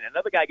 39,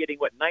 another guy getting,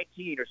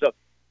 19 or so,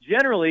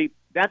 generally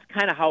that's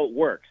kind of how it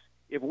works.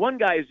 If one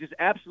guy is just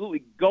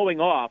absolutely going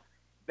off,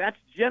 that's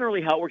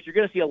generally how it works. You're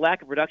going to see a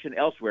lack of production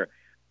elsewhere.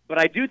 But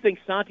I do think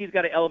Santi's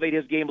got to elevate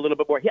his game a little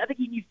bit more. I think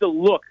he needs to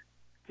look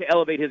to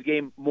elevate his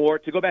game more.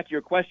 To go back to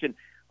your question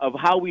of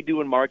how we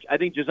do in March, I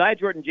think Josiah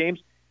Jordan-James,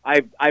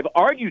 I've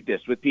argued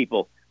this with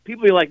people.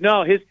 People are like,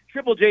 no, his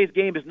Triple J's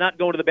game is not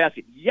going to the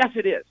basket. Yes,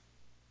 it is.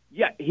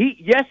 Yeah,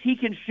 he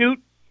can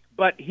shoot,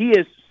 but he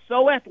is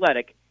so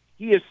athletic.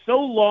 He is so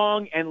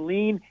long and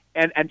lean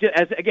and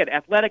just, again,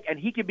 athletic, and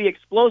he can be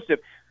explosive.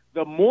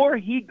 The more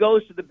he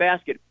goes to the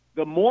basket,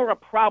 the more a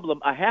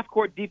problem a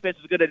half-court defense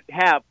is going to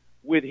have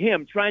with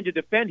him trying to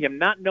defend him,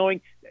 not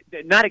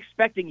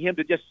expecting him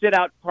to just sit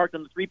out parked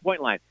on the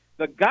three-point line.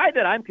 The guy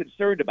that I'm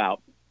concerned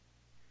about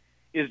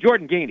is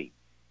Jordan Gainey.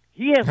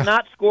 He has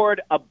not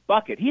scored a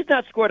bucket. He's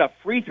not scored a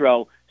free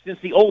throw since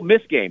the Ole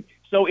Miss game.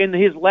 So in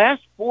his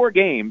last 4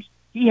 games,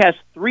 he has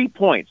 3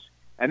 points,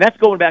 and that's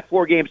going back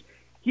 4 games.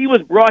 He was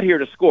brought here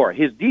to score.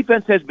 His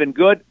defense has been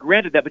good,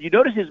 granted that, but you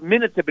notice his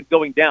minutes have been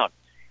going down.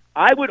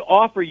 I would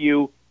offer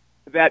you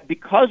that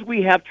because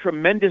we have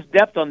tremendous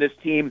depth on this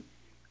team,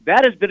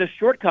 that has been a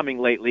shortcoming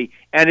lately,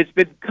 and it's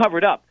been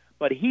covered up.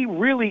 But he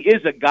really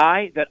is a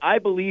guy that I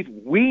believe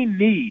we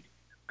need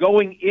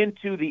going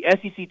into the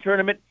SEC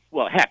tournament.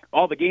 Well, heck,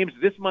 all the games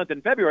this month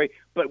in February,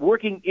 but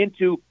working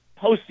into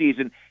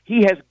postseason,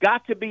 he has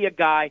got to be a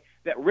guy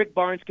that Rick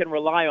Barnes can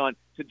rely on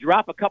to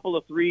drop a couple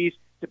of threes,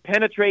 to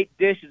penetrate,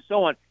 dish, and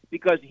so on,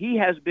 because he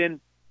has been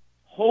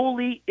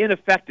wholly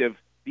ineffective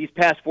these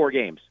past 4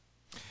 games.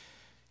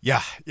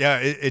 Yeah,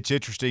 it's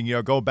interesting.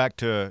 Going back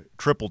to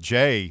Triple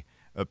J,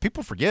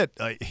 people forget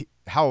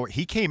how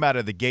he came out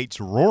of the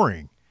gates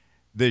roaring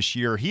this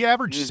year. He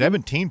averaged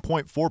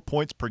 17.4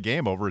 points per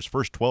game over his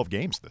first 12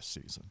 games this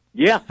season.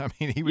 Yeah. I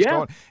mean,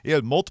 he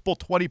had multiple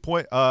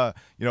 20-point,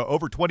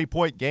 over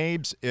 20-point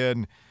games,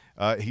 and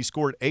he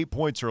scored 8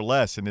 points or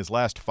less in his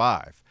last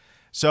 5.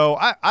 So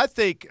I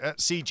think,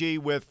 CG,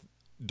 with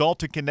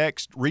Dalton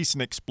Connect's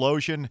recent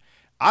explosion,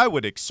 I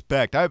would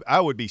expect, I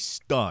would be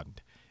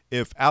stunned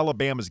if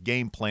Alabama's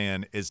game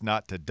plan is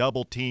not to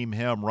double-team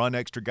him, run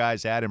extra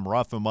guys at him,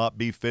 rough him up,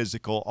 be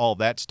physical, all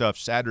that stuff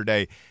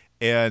Saturday.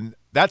 And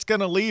that's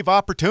going to leave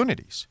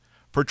opportunities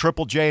for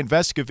Triple J and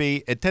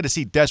Vescovy, and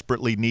Tennessee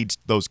desperately needs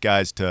those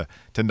guys to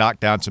knock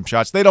down some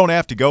shots. They don't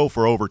have to go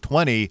for over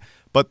 20,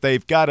 but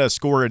they've got to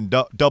score in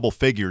double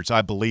figures,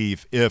 I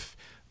believe, if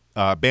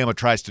Bama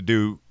tries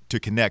to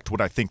connect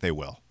what I think they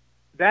will.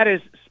 That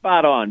is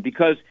spot on,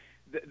 because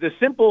the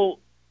simple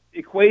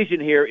equation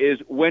here is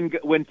when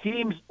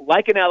teams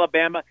like in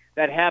Alabama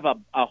that have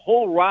a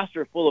whole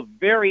roster full of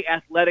very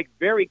athletic,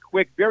 very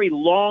quick, very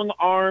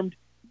long-armed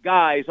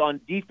guys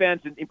on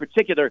defense in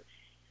particular,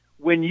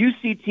 when you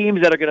see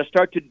teams that are going to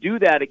start to do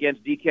that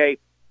against DK,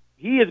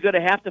 he is going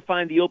to have to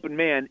find the open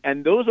man,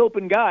 and those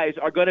open guys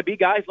are going to be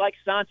guys like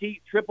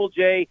Santi, Triple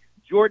J,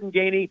 Jordan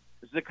Gainey,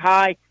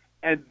 Zakai,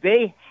 and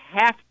they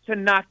have to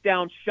knock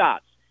down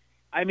shots.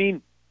 I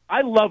mean,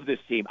 I love this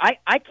team. I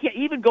can't,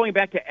 even going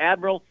back to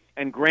Admiral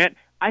and Grant,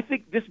 I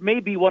think this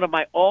may be one of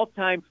my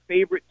all-time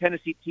favorite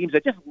Tennessee teams. I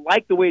just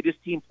like the way this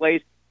team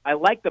plays. I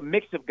like the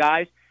mix of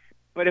guys.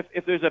 But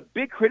if there's a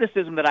big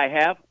criticism that I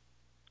have,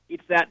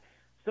 it's that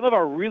some of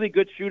our really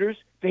good shooters,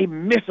 they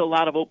miss a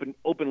lot of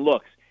open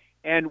looks.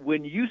 And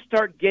when you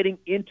start getting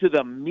into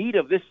the meat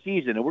of this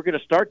season, and we're going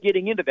to start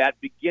getting into that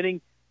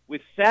beginning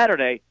with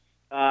Saturday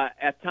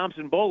at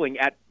Thompson Bowling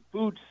at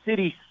Food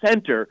City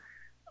Center,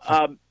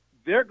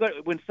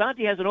 when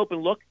Santi has an open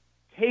look,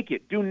 take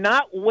it. Do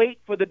not wait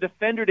for the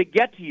defender to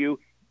get to you.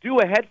 Do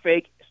a head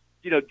fake,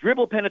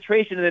 dribble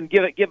penetration, and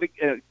then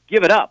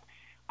give it up.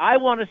 I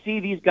want to see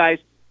these guys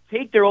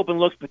take their open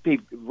looks, but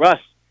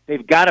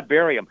they've got to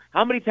bury them.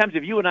 How many times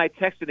have you and I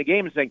texted the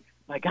game and saying,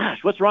 "My gosh,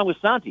 what's wrong with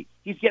Santi?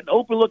 He's getting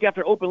open look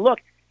after open look."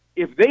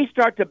 If they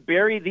start to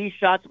bury these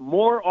shots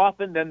more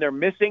often than they're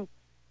missing,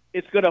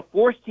 it's going to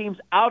force teams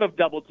out of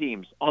double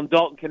teams on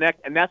Dalton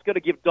Connect, and that's going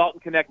to give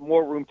Dalton Connect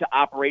more room to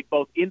operate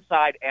both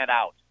inside and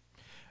out.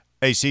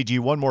 Hey, CG,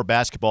 one more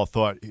basketball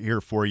thought here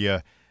for you.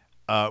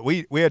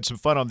 We had some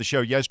fun on the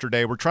show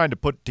yesterday. We're trying to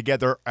put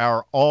together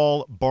our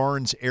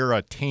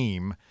all-Barnes-era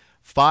team.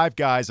 5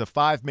 guys, a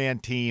 5-man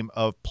team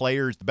of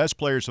players, the best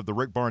players of the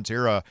Rick Barnes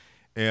era,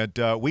 and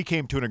we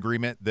came to an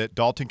agreement that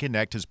Dalton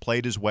Connect has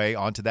played his way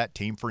onto that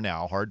team for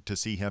now. Hard to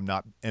see him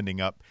not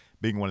ending up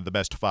being one of the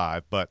best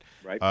 5, but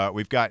right.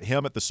 We've got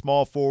him at the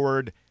small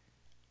forward,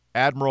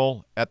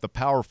 Admiral at the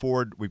power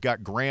forward. We've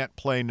got Grant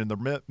playing in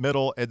the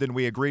middle, and then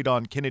we agreed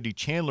on Kennedy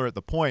Chandler at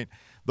the point.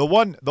 The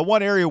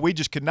one area we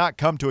just could not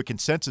come to a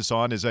consensus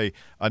on is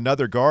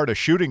another guard, a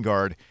shooting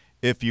guard,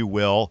 if you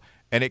will,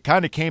 and it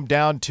kind of came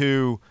down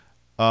to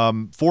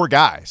 4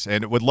 guys,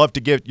 and would love to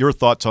get your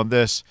thoughts on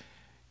this.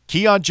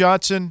 Keon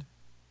Johnson,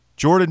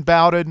 Jordan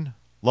Bowden,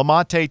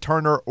 Lamonte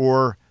Turner,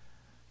 or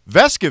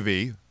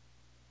Vescovy,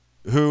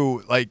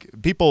 who, like,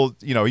 people,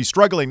 he's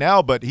struggling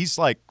now, but he's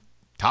like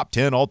top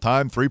 10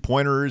 all-time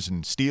three-pointers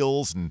and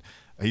steals, and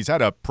he's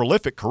had a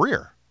prolific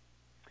career.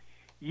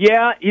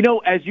 Yeah,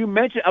 as you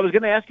mentioned, I was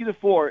going to ask you the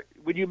 4.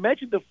 When you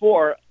mentioned the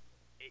 4,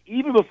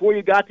 even before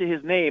you got to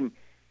his name,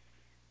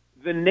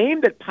 the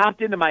name that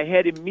popped into my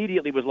head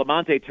immediately was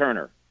Lamonte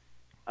Turner.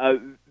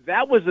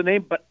 That was the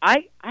name, but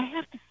I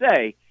have to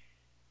say,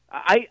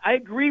 I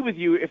agree with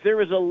you. If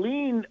there is a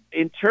lean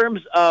in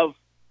terms of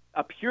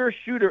a pure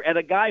shooter and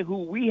a guy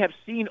who we have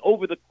seen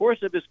over the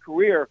course of his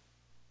career,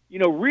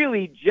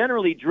 really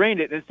generally drained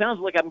it. And it sounds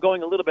like I'm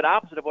going a little bit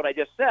opposite of what I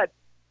just said.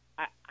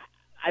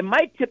 I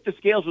might tip the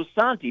scales with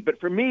Santi, but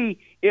for me,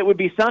 it would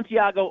be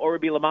Santiago or it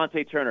would be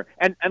Lamonte Turner.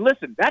 And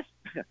listen,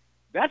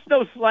 that's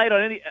no slight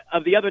on any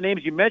of the other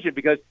names you mentioned,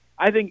 because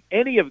I think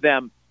any of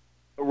them,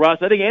 Russ,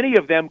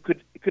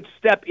 could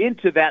step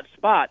into that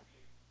spot.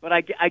 But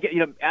I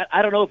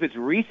don't know if it's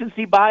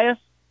recency bias,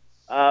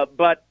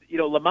 but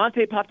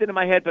Lamonte popped into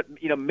my head. But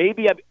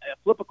maybe I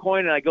flip a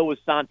coin and I go with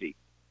Santi.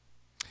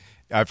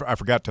 I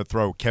forgot to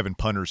throw Kevin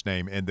Punter's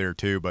name in there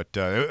too, but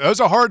it was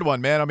a hard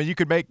one, man. I mean, you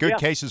could make good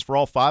cases for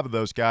all 5 of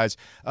those guys.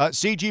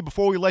 CG,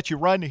 before we let you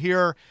run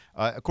here,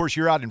 of course,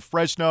 you're out in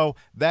Fresno.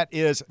 That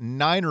is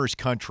Niners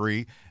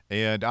country,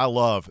 and I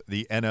love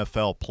the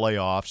NFL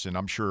playoffs, and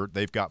I'm sure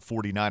they've got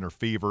 49er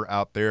fever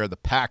out there. The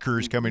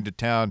Packers coming to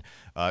town,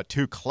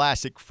 2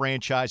 classic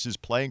franchises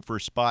playing for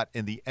a spot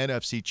in the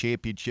NFC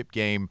Championship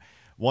game.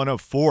 One of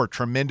 4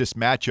 tremendous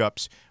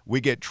matchups we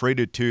get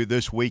treated to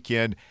this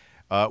weekend.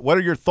 What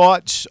are your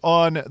thoughts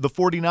on the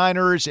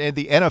 49ers and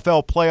the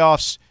NFL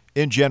playoffs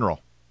in general?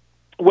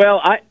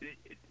 Well,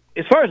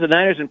 as far as the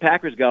Niners and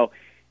Packers go,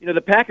 the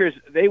Packers,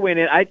 they went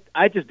in.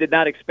 I just did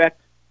not expect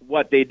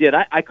what they did.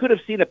 I could have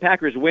seen the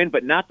Packers win,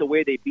 but not the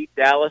way they beat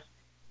Dallas.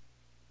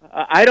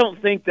 I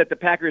don't think that the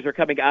Packers are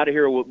coming out of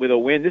here with a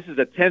win. This is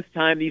the 10th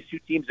time these 2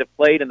 teams have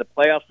played in the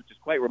playoffs, which is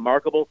quite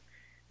remarkable.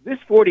 This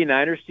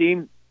 49ers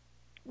team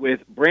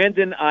with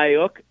Brandon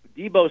Ayuk,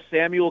 Deebo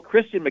Samuel,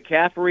 Christian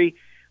McCaffrey,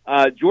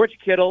 George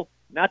Kittle,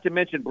 not to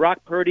mention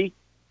Brock Purdy.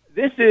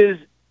 This is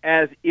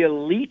as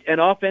elite an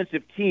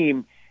offensive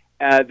team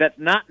that's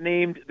not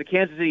named the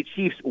Kansas City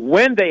Chiefs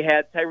when they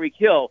had Tyreek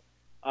Hill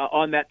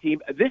on that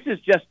team. This is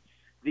just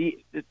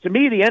to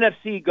me, the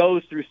NFC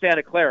goes through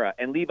Santa Clara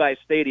and Levi's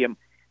Stadium.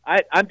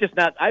 I'm just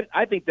not.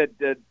 I think that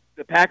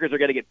the Packers are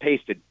going to get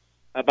pasted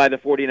by the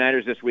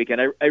 49ers this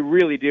weekend. I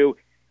really do.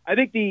 I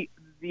think the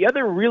the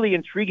other really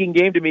intriguing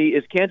game to me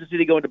is Kansas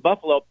City going to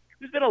Buffalo.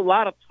 There's been a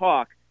lot of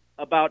talk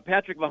about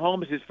Patrick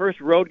Mahomes, his first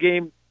road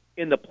game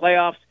in the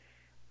playoffs,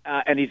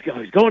 and he's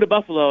going to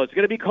Buffalo. It's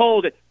going to be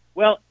cold.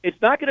 Well, it's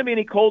not going to be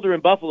any colder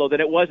in Buffalo than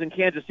it was in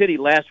Kansas City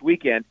last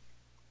weekend.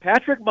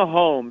 Patrick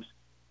Mahomes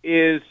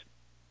is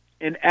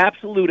an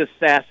absolute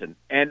assassin.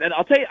 And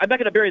I'll tell you, I'm not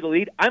going to bury the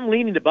lead. I'm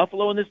leaning to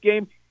Buffalo in this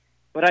game,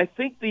 but I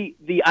think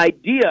the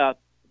idea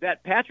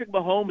that Patrick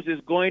Mahomes is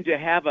going to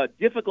have a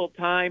difficult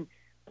time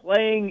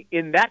playing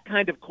in that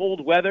kind of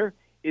cold weather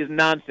is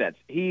nonsense.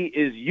 He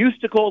is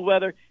used to cold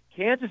weather.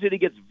 Kansas City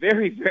gets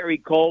very, very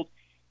cold.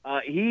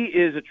 He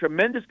is a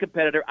tremendous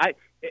competitor.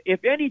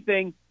 If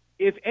anything,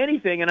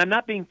 and I'm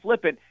not being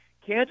flippant,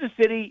 Kansas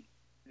City,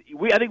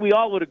 I think we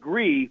all would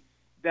agree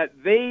that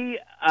they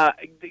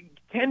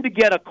tend to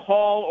get a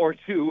call or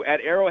two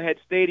at Arrowhead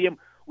Stadium.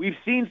 We've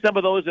seen some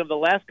of those in the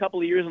last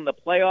couple of years in the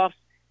playoffs.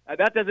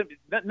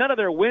 None of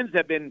their wins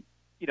have been,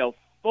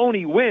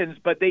 phony wins,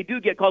 but they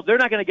do get calls. They're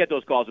not going to get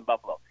those calls in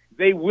Buffalo.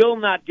 They will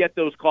not get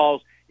those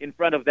calls in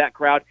front of that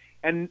crowd.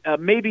 And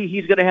maybe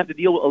he's going to have to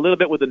deal a little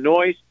bit with the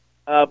noise.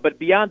 But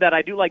beyond that,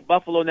 I do like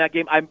Buffalo in that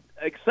game. I'm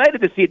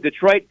excited to see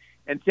Detroit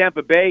and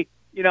Tampa Bay.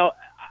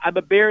 I'm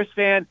a Bears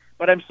fan,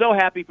 but I'm so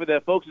happy for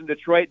the folks in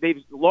Detroit.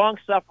 They've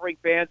long-suffering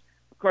fans.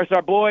 Of course,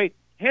 our boy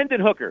Hendon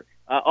Hooker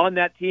on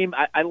that team.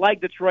 I like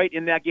Detroit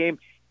in that game.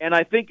 And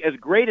I think as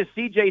great as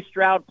C.J.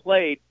 Stroud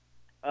played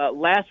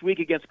last week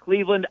against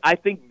Cleveland, I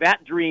think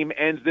that dream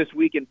ends this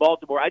week in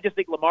Baltimore. I just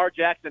think Lamar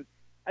Jackson,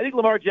 I think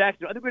we're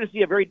going to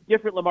see a very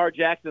different Lamar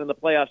Jackson in the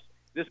playoffs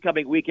this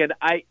coming weekend.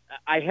 I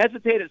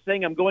hesitate at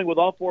saying I'm going with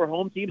all four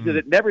home teams because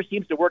it never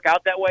seems to work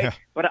out that way.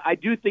 But I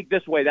do think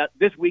this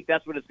week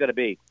that's what it's going to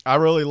be. I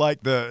really like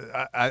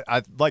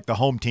I like the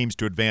home teams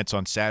to advance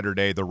on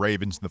Saturday. The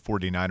Ravens and the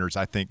 49ers,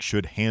 I think,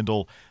 should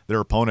handle their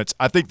opponents.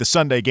 I think the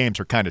Sunday games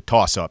are kind of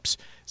toss-ups,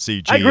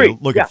 CG. I agree.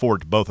 Looking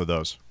forward to both of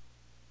those.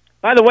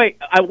 By the way,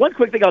 one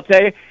quick thing I'll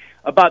tell you.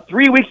 About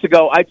 3 weeks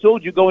ago, I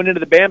told you going into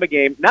the Bama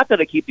game, not that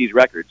I keep these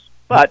records,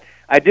 but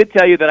I did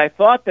tell you that I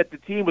thought that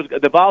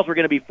the Vols were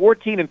going to be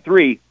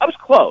 14-3. I was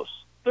close,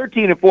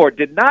 13-4.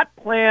 Did not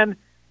plan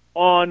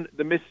on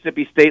the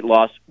Mississippi State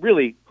loss.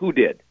 Really, who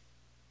did?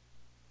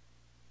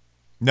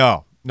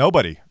 No,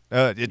 nobody.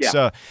 But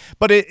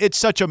it's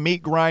such a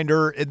meat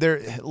grinder.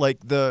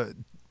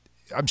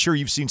 I'm sure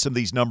you've seen some of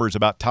these numbers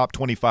about top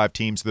 25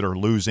 teams that are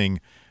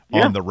losing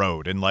on the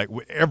road, and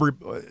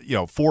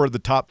four of the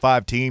top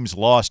 5 teams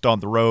lost on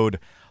the road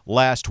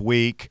last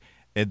week,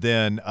 and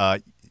then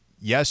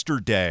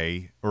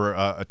yesterday or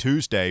a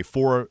Tuesday,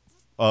 4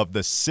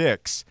 of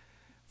 6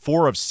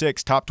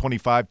 top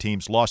 25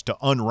 teams lost to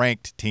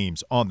unranked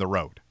teams on the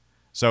road.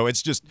 So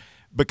it's just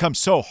become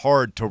so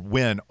hard to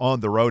win on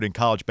the road in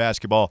college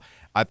basketball.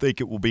 I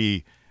think it will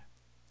be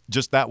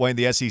just that way in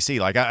the SEC.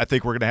 I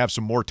think we're going to have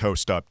some more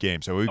toast-up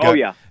games. So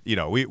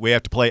we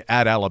have to play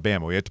at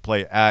Alabama. We have to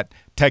play at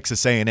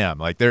Texas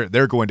A&M.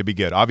 They're going to be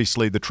good.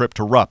 Obviously, the trip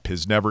to Rupp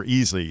is never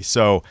easy.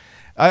 So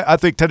I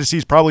think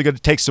Tennessee's probably going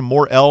to take some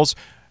more L's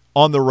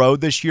on the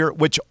road this year,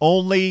 which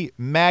only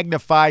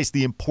magnifies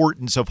the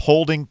importance of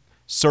holding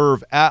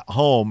serve at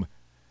home.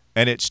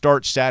 And it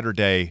starts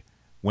Saturday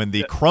when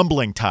the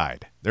Crumbling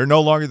Tide, they're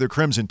no longer the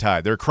Crimson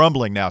Tide. They're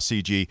crumbling now,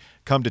 CG,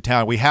 come to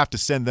town. We have to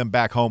send them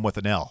back home with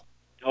an L.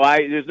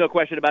 There's no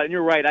question about it. And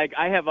you're right.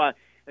 I have a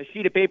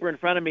sheet of paper in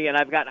front of me, and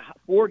I've got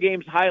 4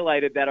 games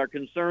highlighted that are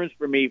concerns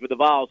for me for the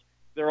Vols.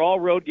 They're all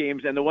road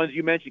games, and the ones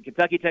you mentioned,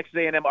 Kentucky, Texas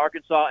A&M,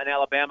 Arkansas, and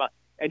Alabama.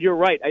 And you're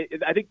right.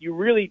 I think you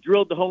really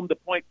drilled home the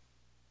point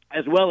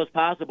as well as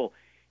possible,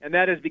 and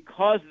that is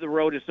because the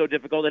road is so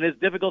difficult, and it's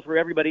difficult for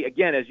everybody.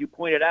 Again, as you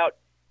pointed out,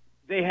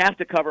 they have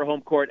to cover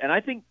home court. And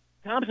I think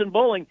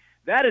Thompson-Boling,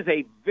 that is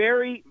a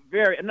very,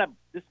 very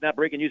 – this is not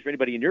breaking news for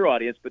anybody in your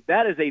audience, but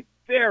that is a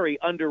very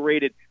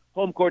underrated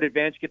home court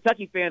advantage.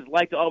 Kentucky fans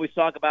like to always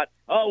talk about,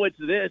 it's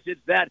this,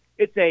 it's that.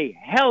 It's a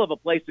hell of a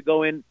place to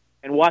go in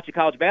and watch a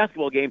college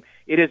basketball game.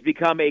 It has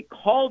become a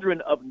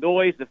cauldron of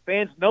noise. The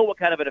fans know what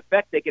kind of an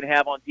effect they can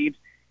have on teams.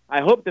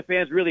 I hope the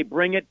fans really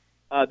bring it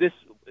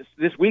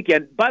this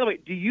weekend. By the way,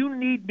 do you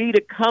need me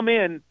to come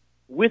in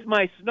with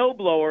my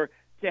snowblower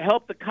to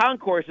help the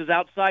concourses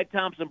outside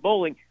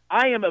Thompson-Boling?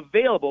 I am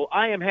available.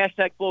 I am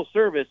 #full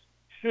service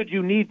should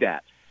you need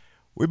that.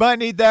 We might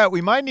need that. We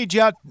might need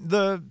you out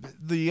the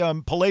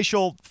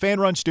palatial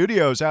Fanrun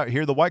studios out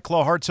here, the White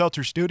Claw Hard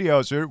Seltzer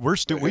studios. We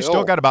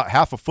still got about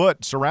half a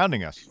foot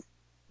surrounding us.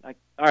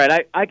 All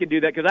right, I can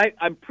do that because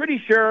I'm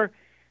pretty sure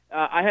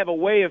I have a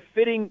way of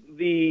fitting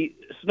the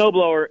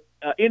snowblower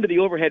into the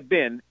overhead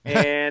bin,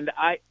 and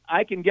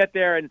I can get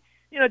there and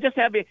just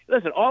have me.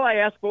 Listen, all I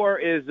ask for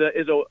is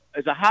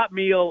a hot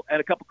meal and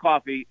a cup of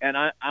coffee, and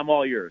I'm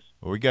all yours.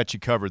 Well, we got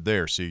you covered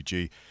there,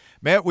 CG.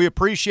 Matt, we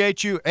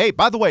appreciate you. Hey,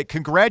 by the way,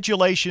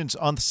 congratulations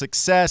on the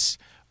success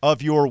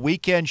of your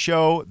weekend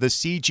show, the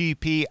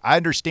CGP. I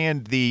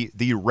understand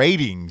the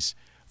ratings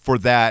for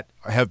that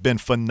have been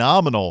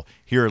phenomenal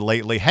here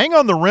lately. Hang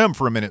on the rim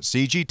for a minute,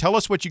 CG. Tell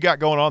us what you got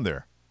going on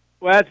there.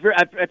 Well, I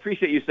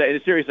appreciate you saying.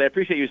 Seriously, I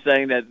appreciate you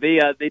saying that.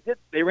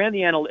 They ran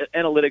the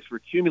analytics for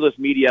Cumulus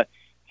Media.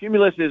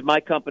 Cumulus is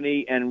my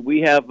company, and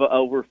we have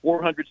over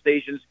 400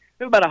 stations.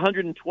 We have about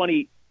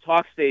 120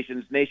 talk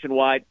stations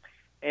nationwide,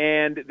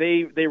 and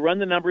they run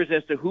the numbers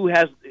as to who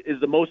is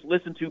the most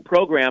listened to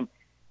program.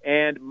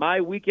 And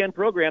my weekend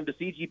program, the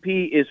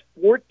CGP, is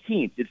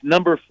 14th. It's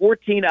number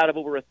 14 out of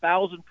over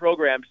 1,000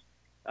 programs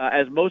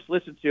as most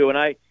listened to.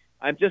 And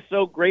I'm just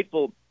so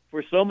grateful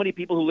for so many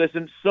people who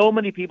listen, so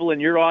many people in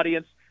your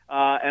audience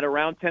and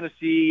around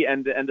Tennessee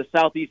and the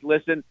Southeast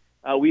listen.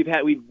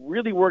 We've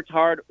really worked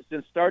hard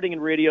since starting in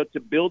radio to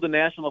build a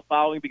national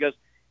following, because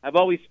I've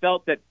always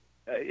felt that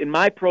in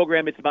my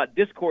program it's about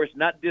discourse,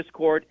 not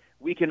discord.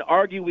 We can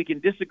argue, we can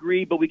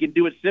disagree, but we can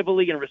do it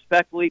civilly and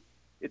respectfully.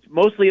 It's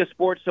mostly a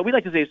sports, so we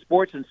like to say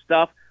sports and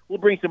stuff. We'll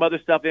bring some other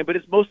stuff in, but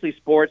it's mostly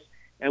sports,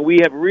 and we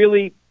have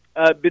really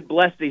been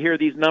blessed to hear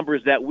these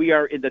numbers that we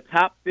are in the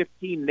top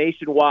 15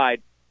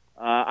 nationwide.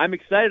 I'm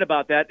excited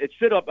about that. It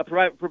should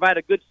provide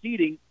a good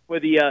seeding for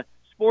the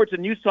sports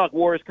and news talk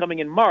wars coming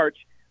in March.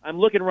 I'm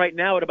looking right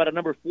now at about a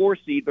number 4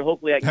 seed, but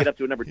hopefully I can get up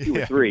to a number 2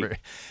 or 3.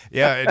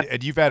 Yeah,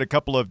 and you've had a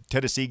couple of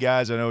Tennessee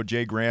guys. I know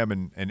Jay Graham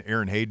and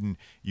Aaron Hayden.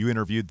 You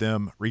interviewed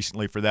them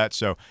recently for that.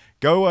 So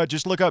go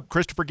just look up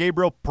Christopher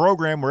Gabriel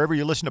program wherever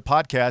you listen to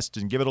podcasts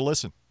and give it a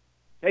listen.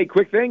 Hey,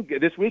 quick thing.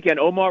 This weekend,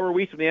 Omar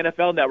Ruiz from the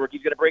NFL Network,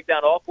 he's going to break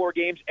down all 4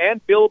 games, and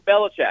Bill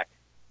Belichick.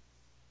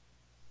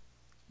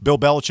 Bill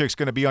Belichick's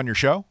going to be on your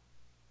show?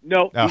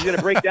 No, he's going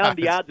to break down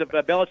the odds of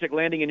Belichick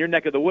landing in your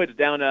neck of the woods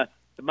down the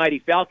mighty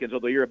Falcons.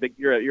 Although you're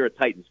a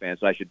Titans fan,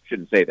 so I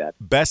shouldn't say that.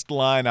 Best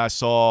line I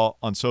saw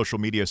on social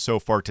media so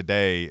far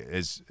today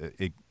is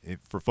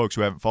for folks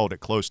who haven't followed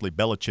it closely.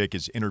 Belichick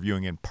is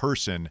interviewing in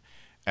person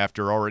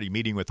after already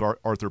meeting with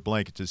Arthur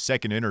Blank. It's his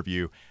second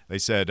interview. They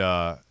said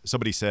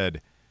somebody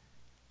said,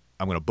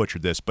 I'm going to butcher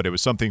this, but it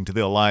was something to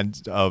the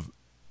lines of,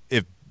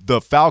 if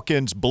the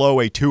Falcons blow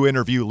a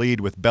 2-interview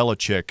lead with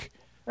Belichick,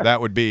 that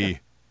would be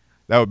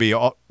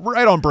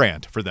right on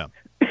brand for them.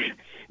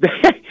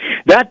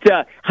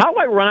 How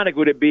ironic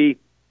would it be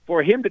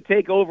for him to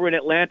take over in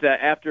Atlanta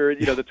after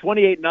the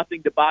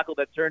 28-0 debacle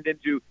that turned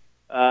into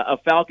a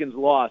Falcons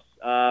loss?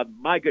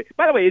 My good.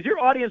 By the way, is your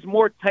audience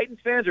more Titans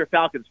fans or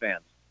Falcons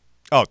fans?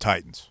 Oh,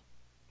 Titans.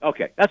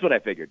 Okay, that's what I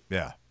figured.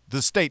 Yeah,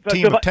 the state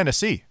team of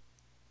Tennessee.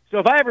 So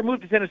if I ever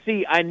move to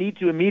Tennessee, I need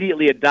to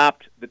immediately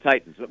adopt the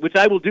Titans, which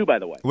I will do, by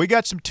the way. We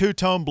got some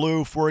two-tone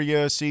blue for you,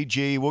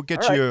 CG. We'll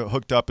get you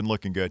hooked up and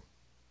looking good.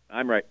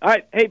 I'm right. All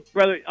right. Hey,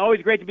 brother,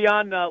 always great to be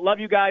on. Love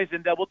you guys,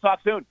 and we'll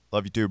talk soon.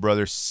 Love you too,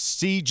 brother.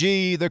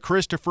 CG, the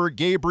Christopher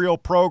Gabriel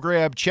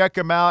program. Check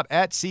him out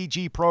at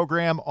CG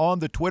Program on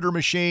the Twitter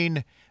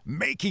machine,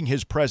 making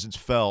his presence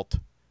felt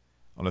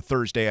on a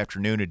Thursday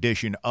afternoon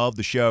edition of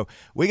the show.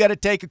 We got to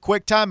take a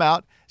quick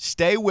timeout.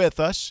 Stay with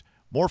us.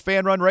 More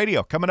Fanrun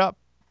Radio coming up.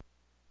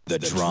 The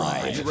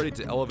Drive. Are you ready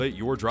to elevate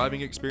your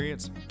driving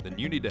experience? Then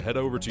you need to head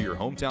over to your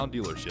hometown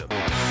dealership.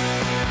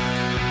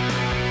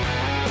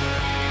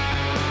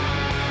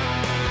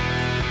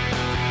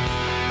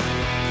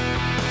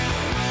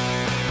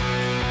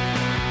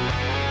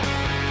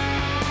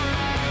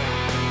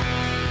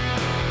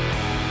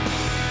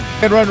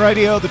 Fanrun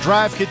Radio, The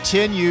Drive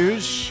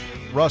continues.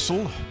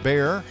 Russell,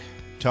 Bear,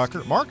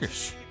 Tucker,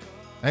 Marcus,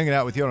 hanging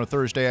out with you on a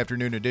Thursday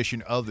afternoon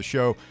edition of the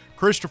show.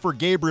 Christopher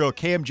Gabriel,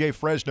 Cam J.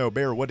 Fresno.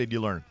 Bear, what did you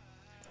learn?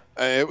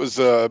 It was,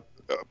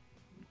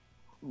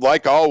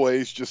 like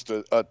always, just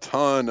a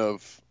ton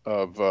of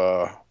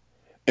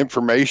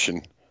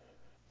information.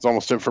 It's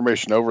almost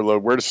information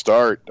overload. Where to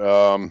start?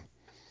 The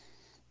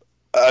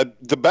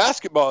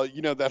basketball,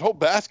 that whole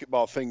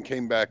basketball thing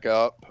came back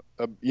up.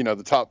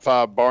 The top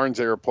 5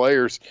 Barnes-era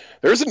players.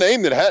 There's a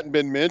name that hadn't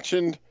been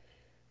mentioned,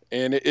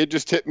 and it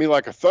just hit me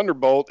like a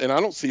thunderbolt, and I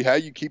don't see how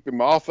you keep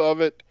him off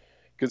of it,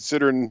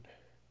 considering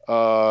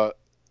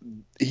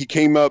he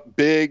came up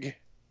big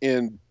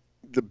in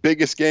the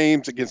biggest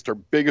games against our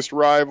biggest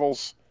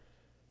rivals,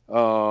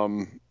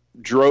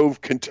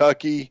 drove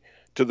Kentucky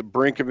to the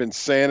brink of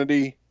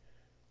insanity,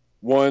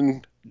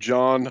 one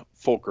John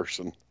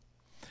Fulkerson.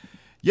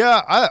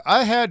 Yeah,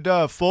 I had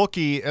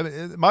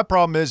Fulke. My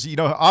problem is,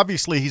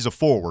 obviously he's a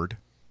forward,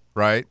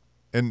 right?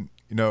 And,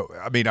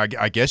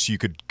 I guess you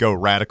could go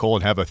radical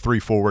and have a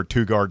 3-forward,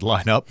 2-guard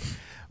lineup.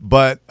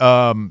 But,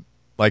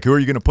 who are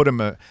you going to put him?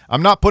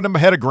 I'm not putting him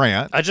ahead of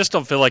Grant. I just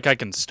don't feel like I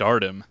can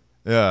start him.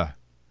 Yeah.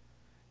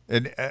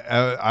 And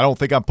I don't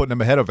think I'm putting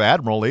him ahead of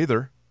Admiral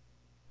either.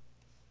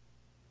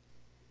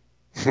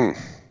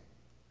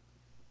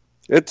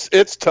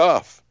 It's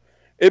tough.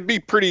 It'd be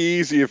pretty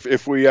easy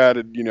if we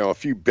added, a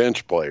few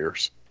bench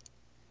players.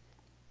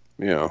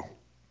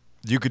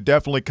 You could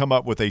definitely come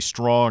up with a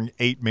strong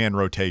 8-man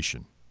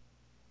rotation.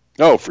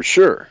 Oh, for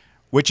sure.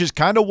 Which is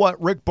kind of what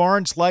Rick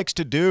Barnes likes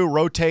to do,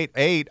 rotate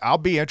 8. I'll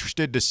be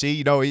interested to see,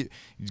 he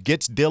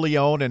gets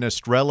DeLeon and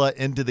Estrella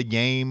into the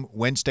game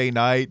Wednesday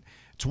night.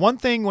 It's one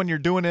thing when you're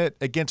doing it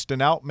against an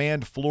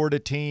outmanned Florida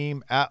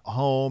team at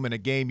home in a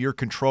game you're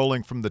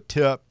controlling from the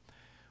tip.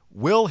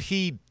 Will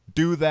he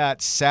do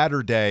that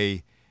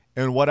Saturday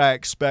in what I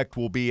expect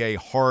will be a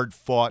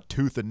hard-fought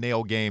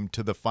tooth-and-nail game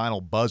to the final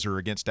buzzer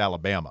against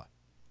Alabama?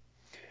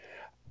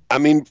 I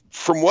mean,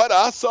 from what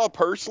I saw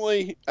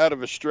personally out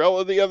of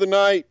Estrella the other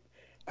night,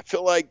 I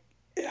feel like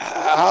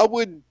I'd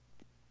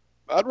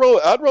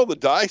roll the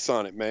dice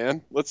on it,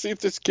 man. Let's see if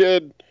this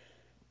kid,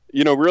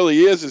 really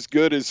is as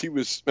good as he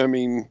was. I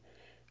mean,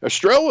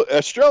 Estrella,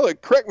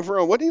 correct me if I'm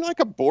wrong, wasn't he like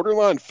a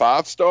borderline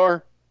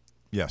 5-star?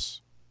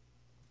 Yes.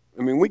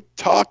 I mean, we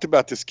talked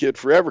about this kid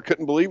forever,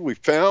 couldn't believe we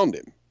found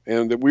him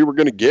and that we were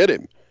going to get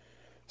him.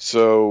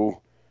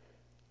 So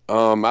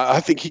I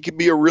think he could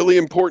be a really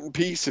important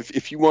piece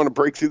if you want to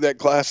break through that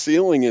glass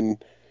ceiling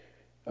and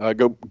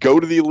go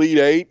to the Elite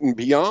Eight and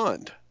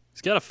beyond.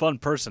 He's got a fun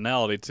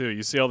personality, too.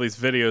 You see all these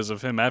videos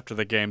of him after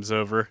the game's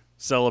over,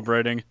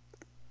 celebrating.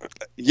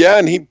 Yeah,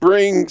 and he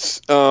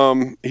brings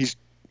he's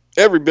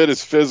every bit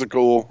as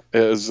physical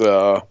as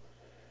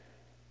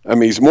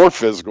he's more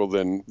physical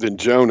than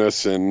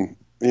Jonas, and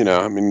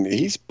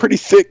he's a pretty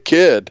thick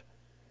kid.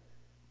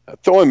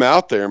 Throw him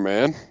out there,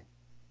 man.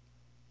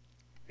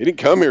 He didn't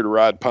come here to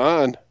ride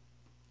pine.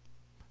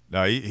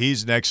 No,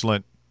 he's an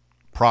excellent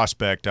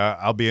prospect.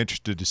 I'll be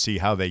interested to see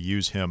how they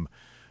use him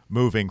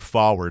moving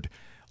forward.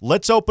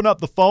 Let's open up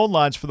the phone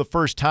lines for the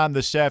first time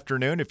this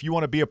afternoon. If you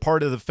want to be a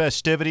part of the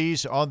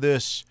festivities on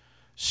this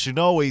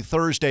snowy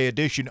Thursday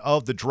edition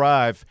of The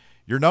Drive,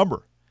 your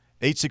number,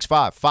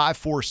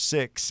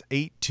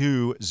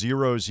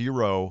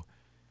 865-546-8200,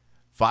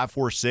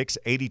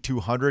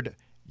 546-8200.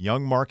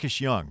 Young Marcus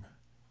Young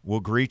will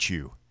greet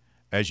you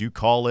as you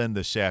call in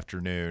this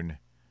afternoon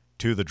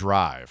to The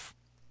Drive.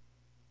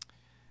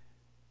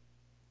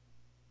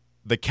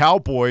 The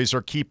Cowboys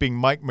are keeping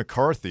Mike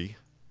McCarthy.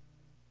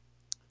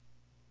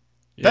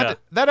 Yeah.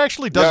 That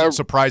actually doesn't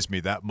surprise me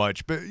that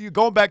much. But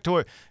going back to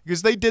it,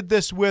 because they did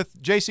this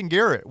with Jason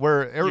Garrett,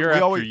 where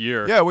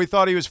year. we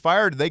thought he was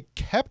fired. They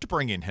kept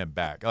bringing him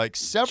back, like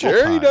several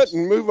Jerry times.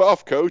 doesn't move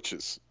off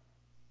coaches.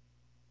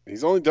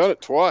 He's only done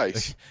it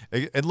twice.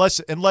 unless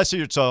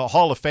it's a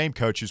Hall of Fame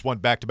coach who's won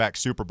back-to-back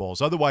Super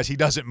Bowls. Otherwise, he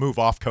doesn't move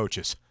off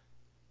coaches.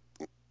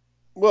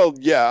 Well,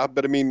 yeah,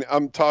 but I mean,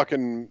 I'm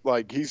talking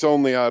like he's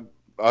only I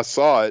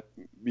saw it,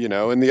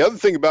 And the other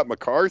thing about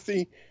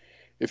McCarthy,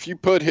 if you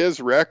put his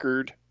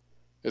record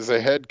as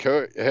a head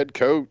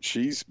coach,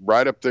 he's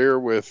right up there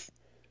with.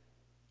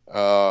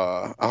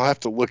 I'll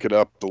have to look it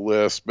up the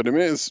list, but I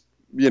mean, it's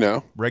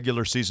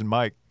regular season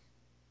Mike.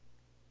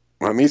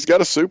 I mean, he's got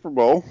a Super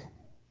Bowl.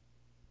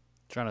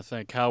 Trying to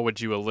think, how would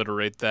you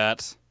alliterate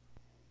that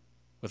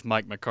with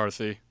Mike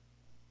McCarthy?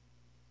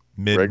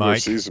 Mid-Mike. Regular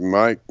season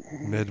Mike.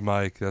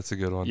 Mid-Mike, that's a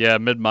good one. Yeah,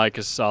 mid-Mike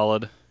is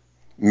solid.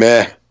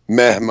 Meh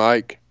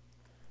Mike.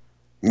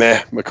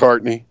 Meh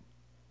McCartney.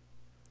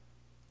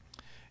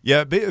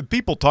 Yeah,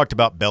 people talked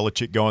about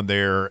Belichick going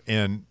there,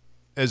 and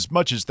as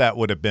much as that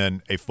would have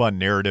been a fun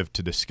narrative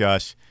to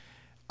discuss,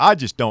 I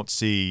just don't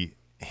see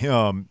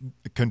him,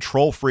 the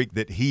control freak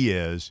that he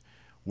is,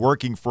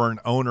 working for an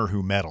owner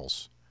who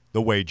meddles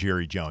the way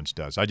Jerry Jones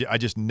does. I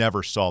just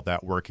never saw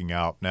that working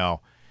out.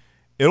 Now,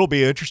 it'll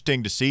be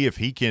interesting to see if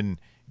he can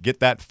get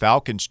that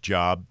Falcons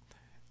job.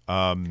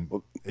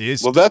 Well,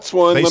 that's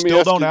one. They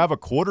still don't have a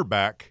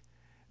quarterback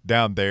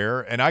down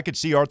there, and I could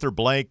see Arthur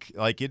Blank.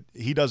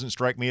 He doesn't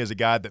strike me as a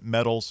guy that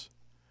meddles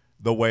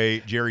the way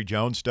Jerry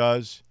Jones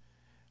does.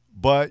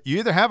 But you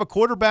either have a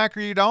quarterback or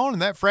you don't,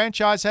 and that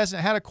franchise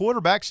hasn't had a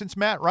quarterback since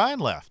Matt Ryan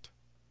left.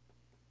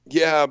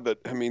 Yeah, but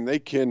I mean, they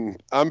can.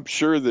 I'm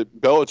sure that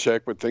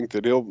Belichick would think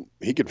that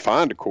he could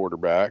find a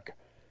quarterback.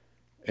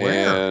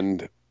 Where?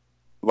 And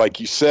like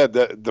you said,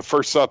 that the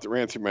first thought that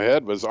ran through my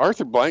head was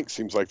Arthur Blank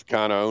seems like the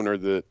kind of owner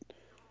that,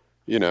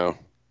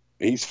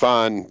 he's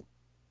fine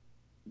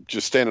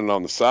just standing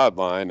on the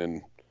sideline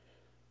and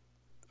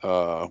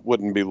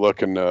wouldn't be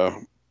looking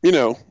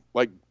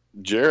like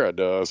Jarrah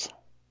does,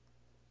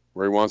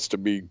 where he wants to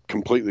be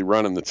completely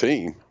running the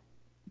team.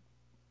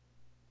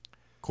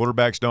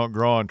 Quarterbacks don't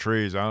grow on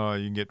trees. I don't know.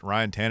 You can get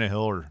Ryan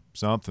Tannehill or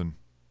something.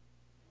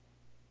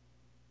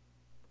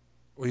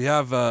 We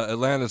have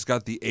Atlanta's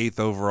got the 8th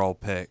overall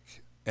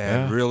pick.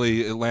 And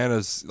really,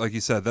 Atlanta's, like you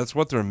said, that's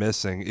what they're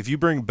missing. If you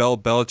bring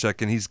Belichick,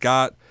 and he's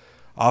got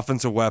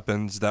offensive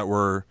weapons that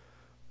were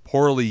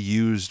poorly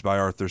used by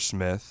Arthur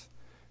Smith,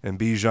 and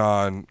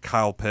Bijan,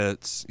 Kyle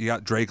Pitts, you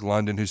got Drake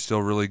London, who's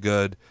still really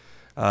good.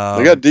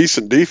 They got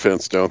decent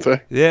defense, don't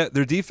they? Yeah,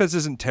 their defense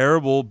isn't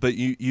terrible, but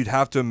you'd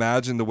have to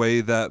imagine the way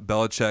that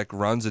Belichick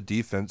runs a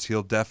defense,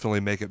 he'll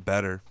definitely make it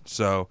better.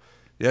 So,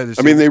 yeah. I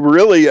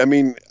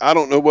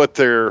don't know what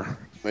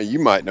you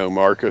might know,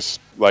 Marcus,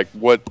 like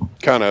what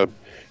kind of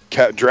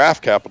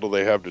draft capital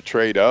they have to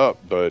trade up,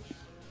 but,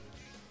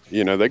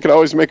 they could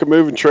always make a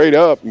move and trade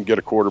up and get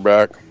a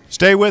quarterback.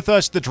 Stay with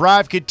us. The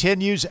Drive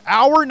continues.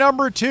 Hour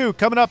number 2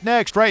 coming up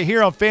next right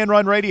here on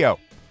Fanrun Radio.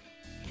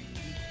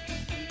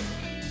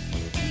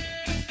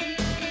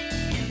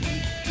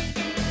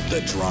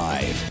 The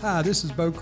Drive. Hi, this is Bo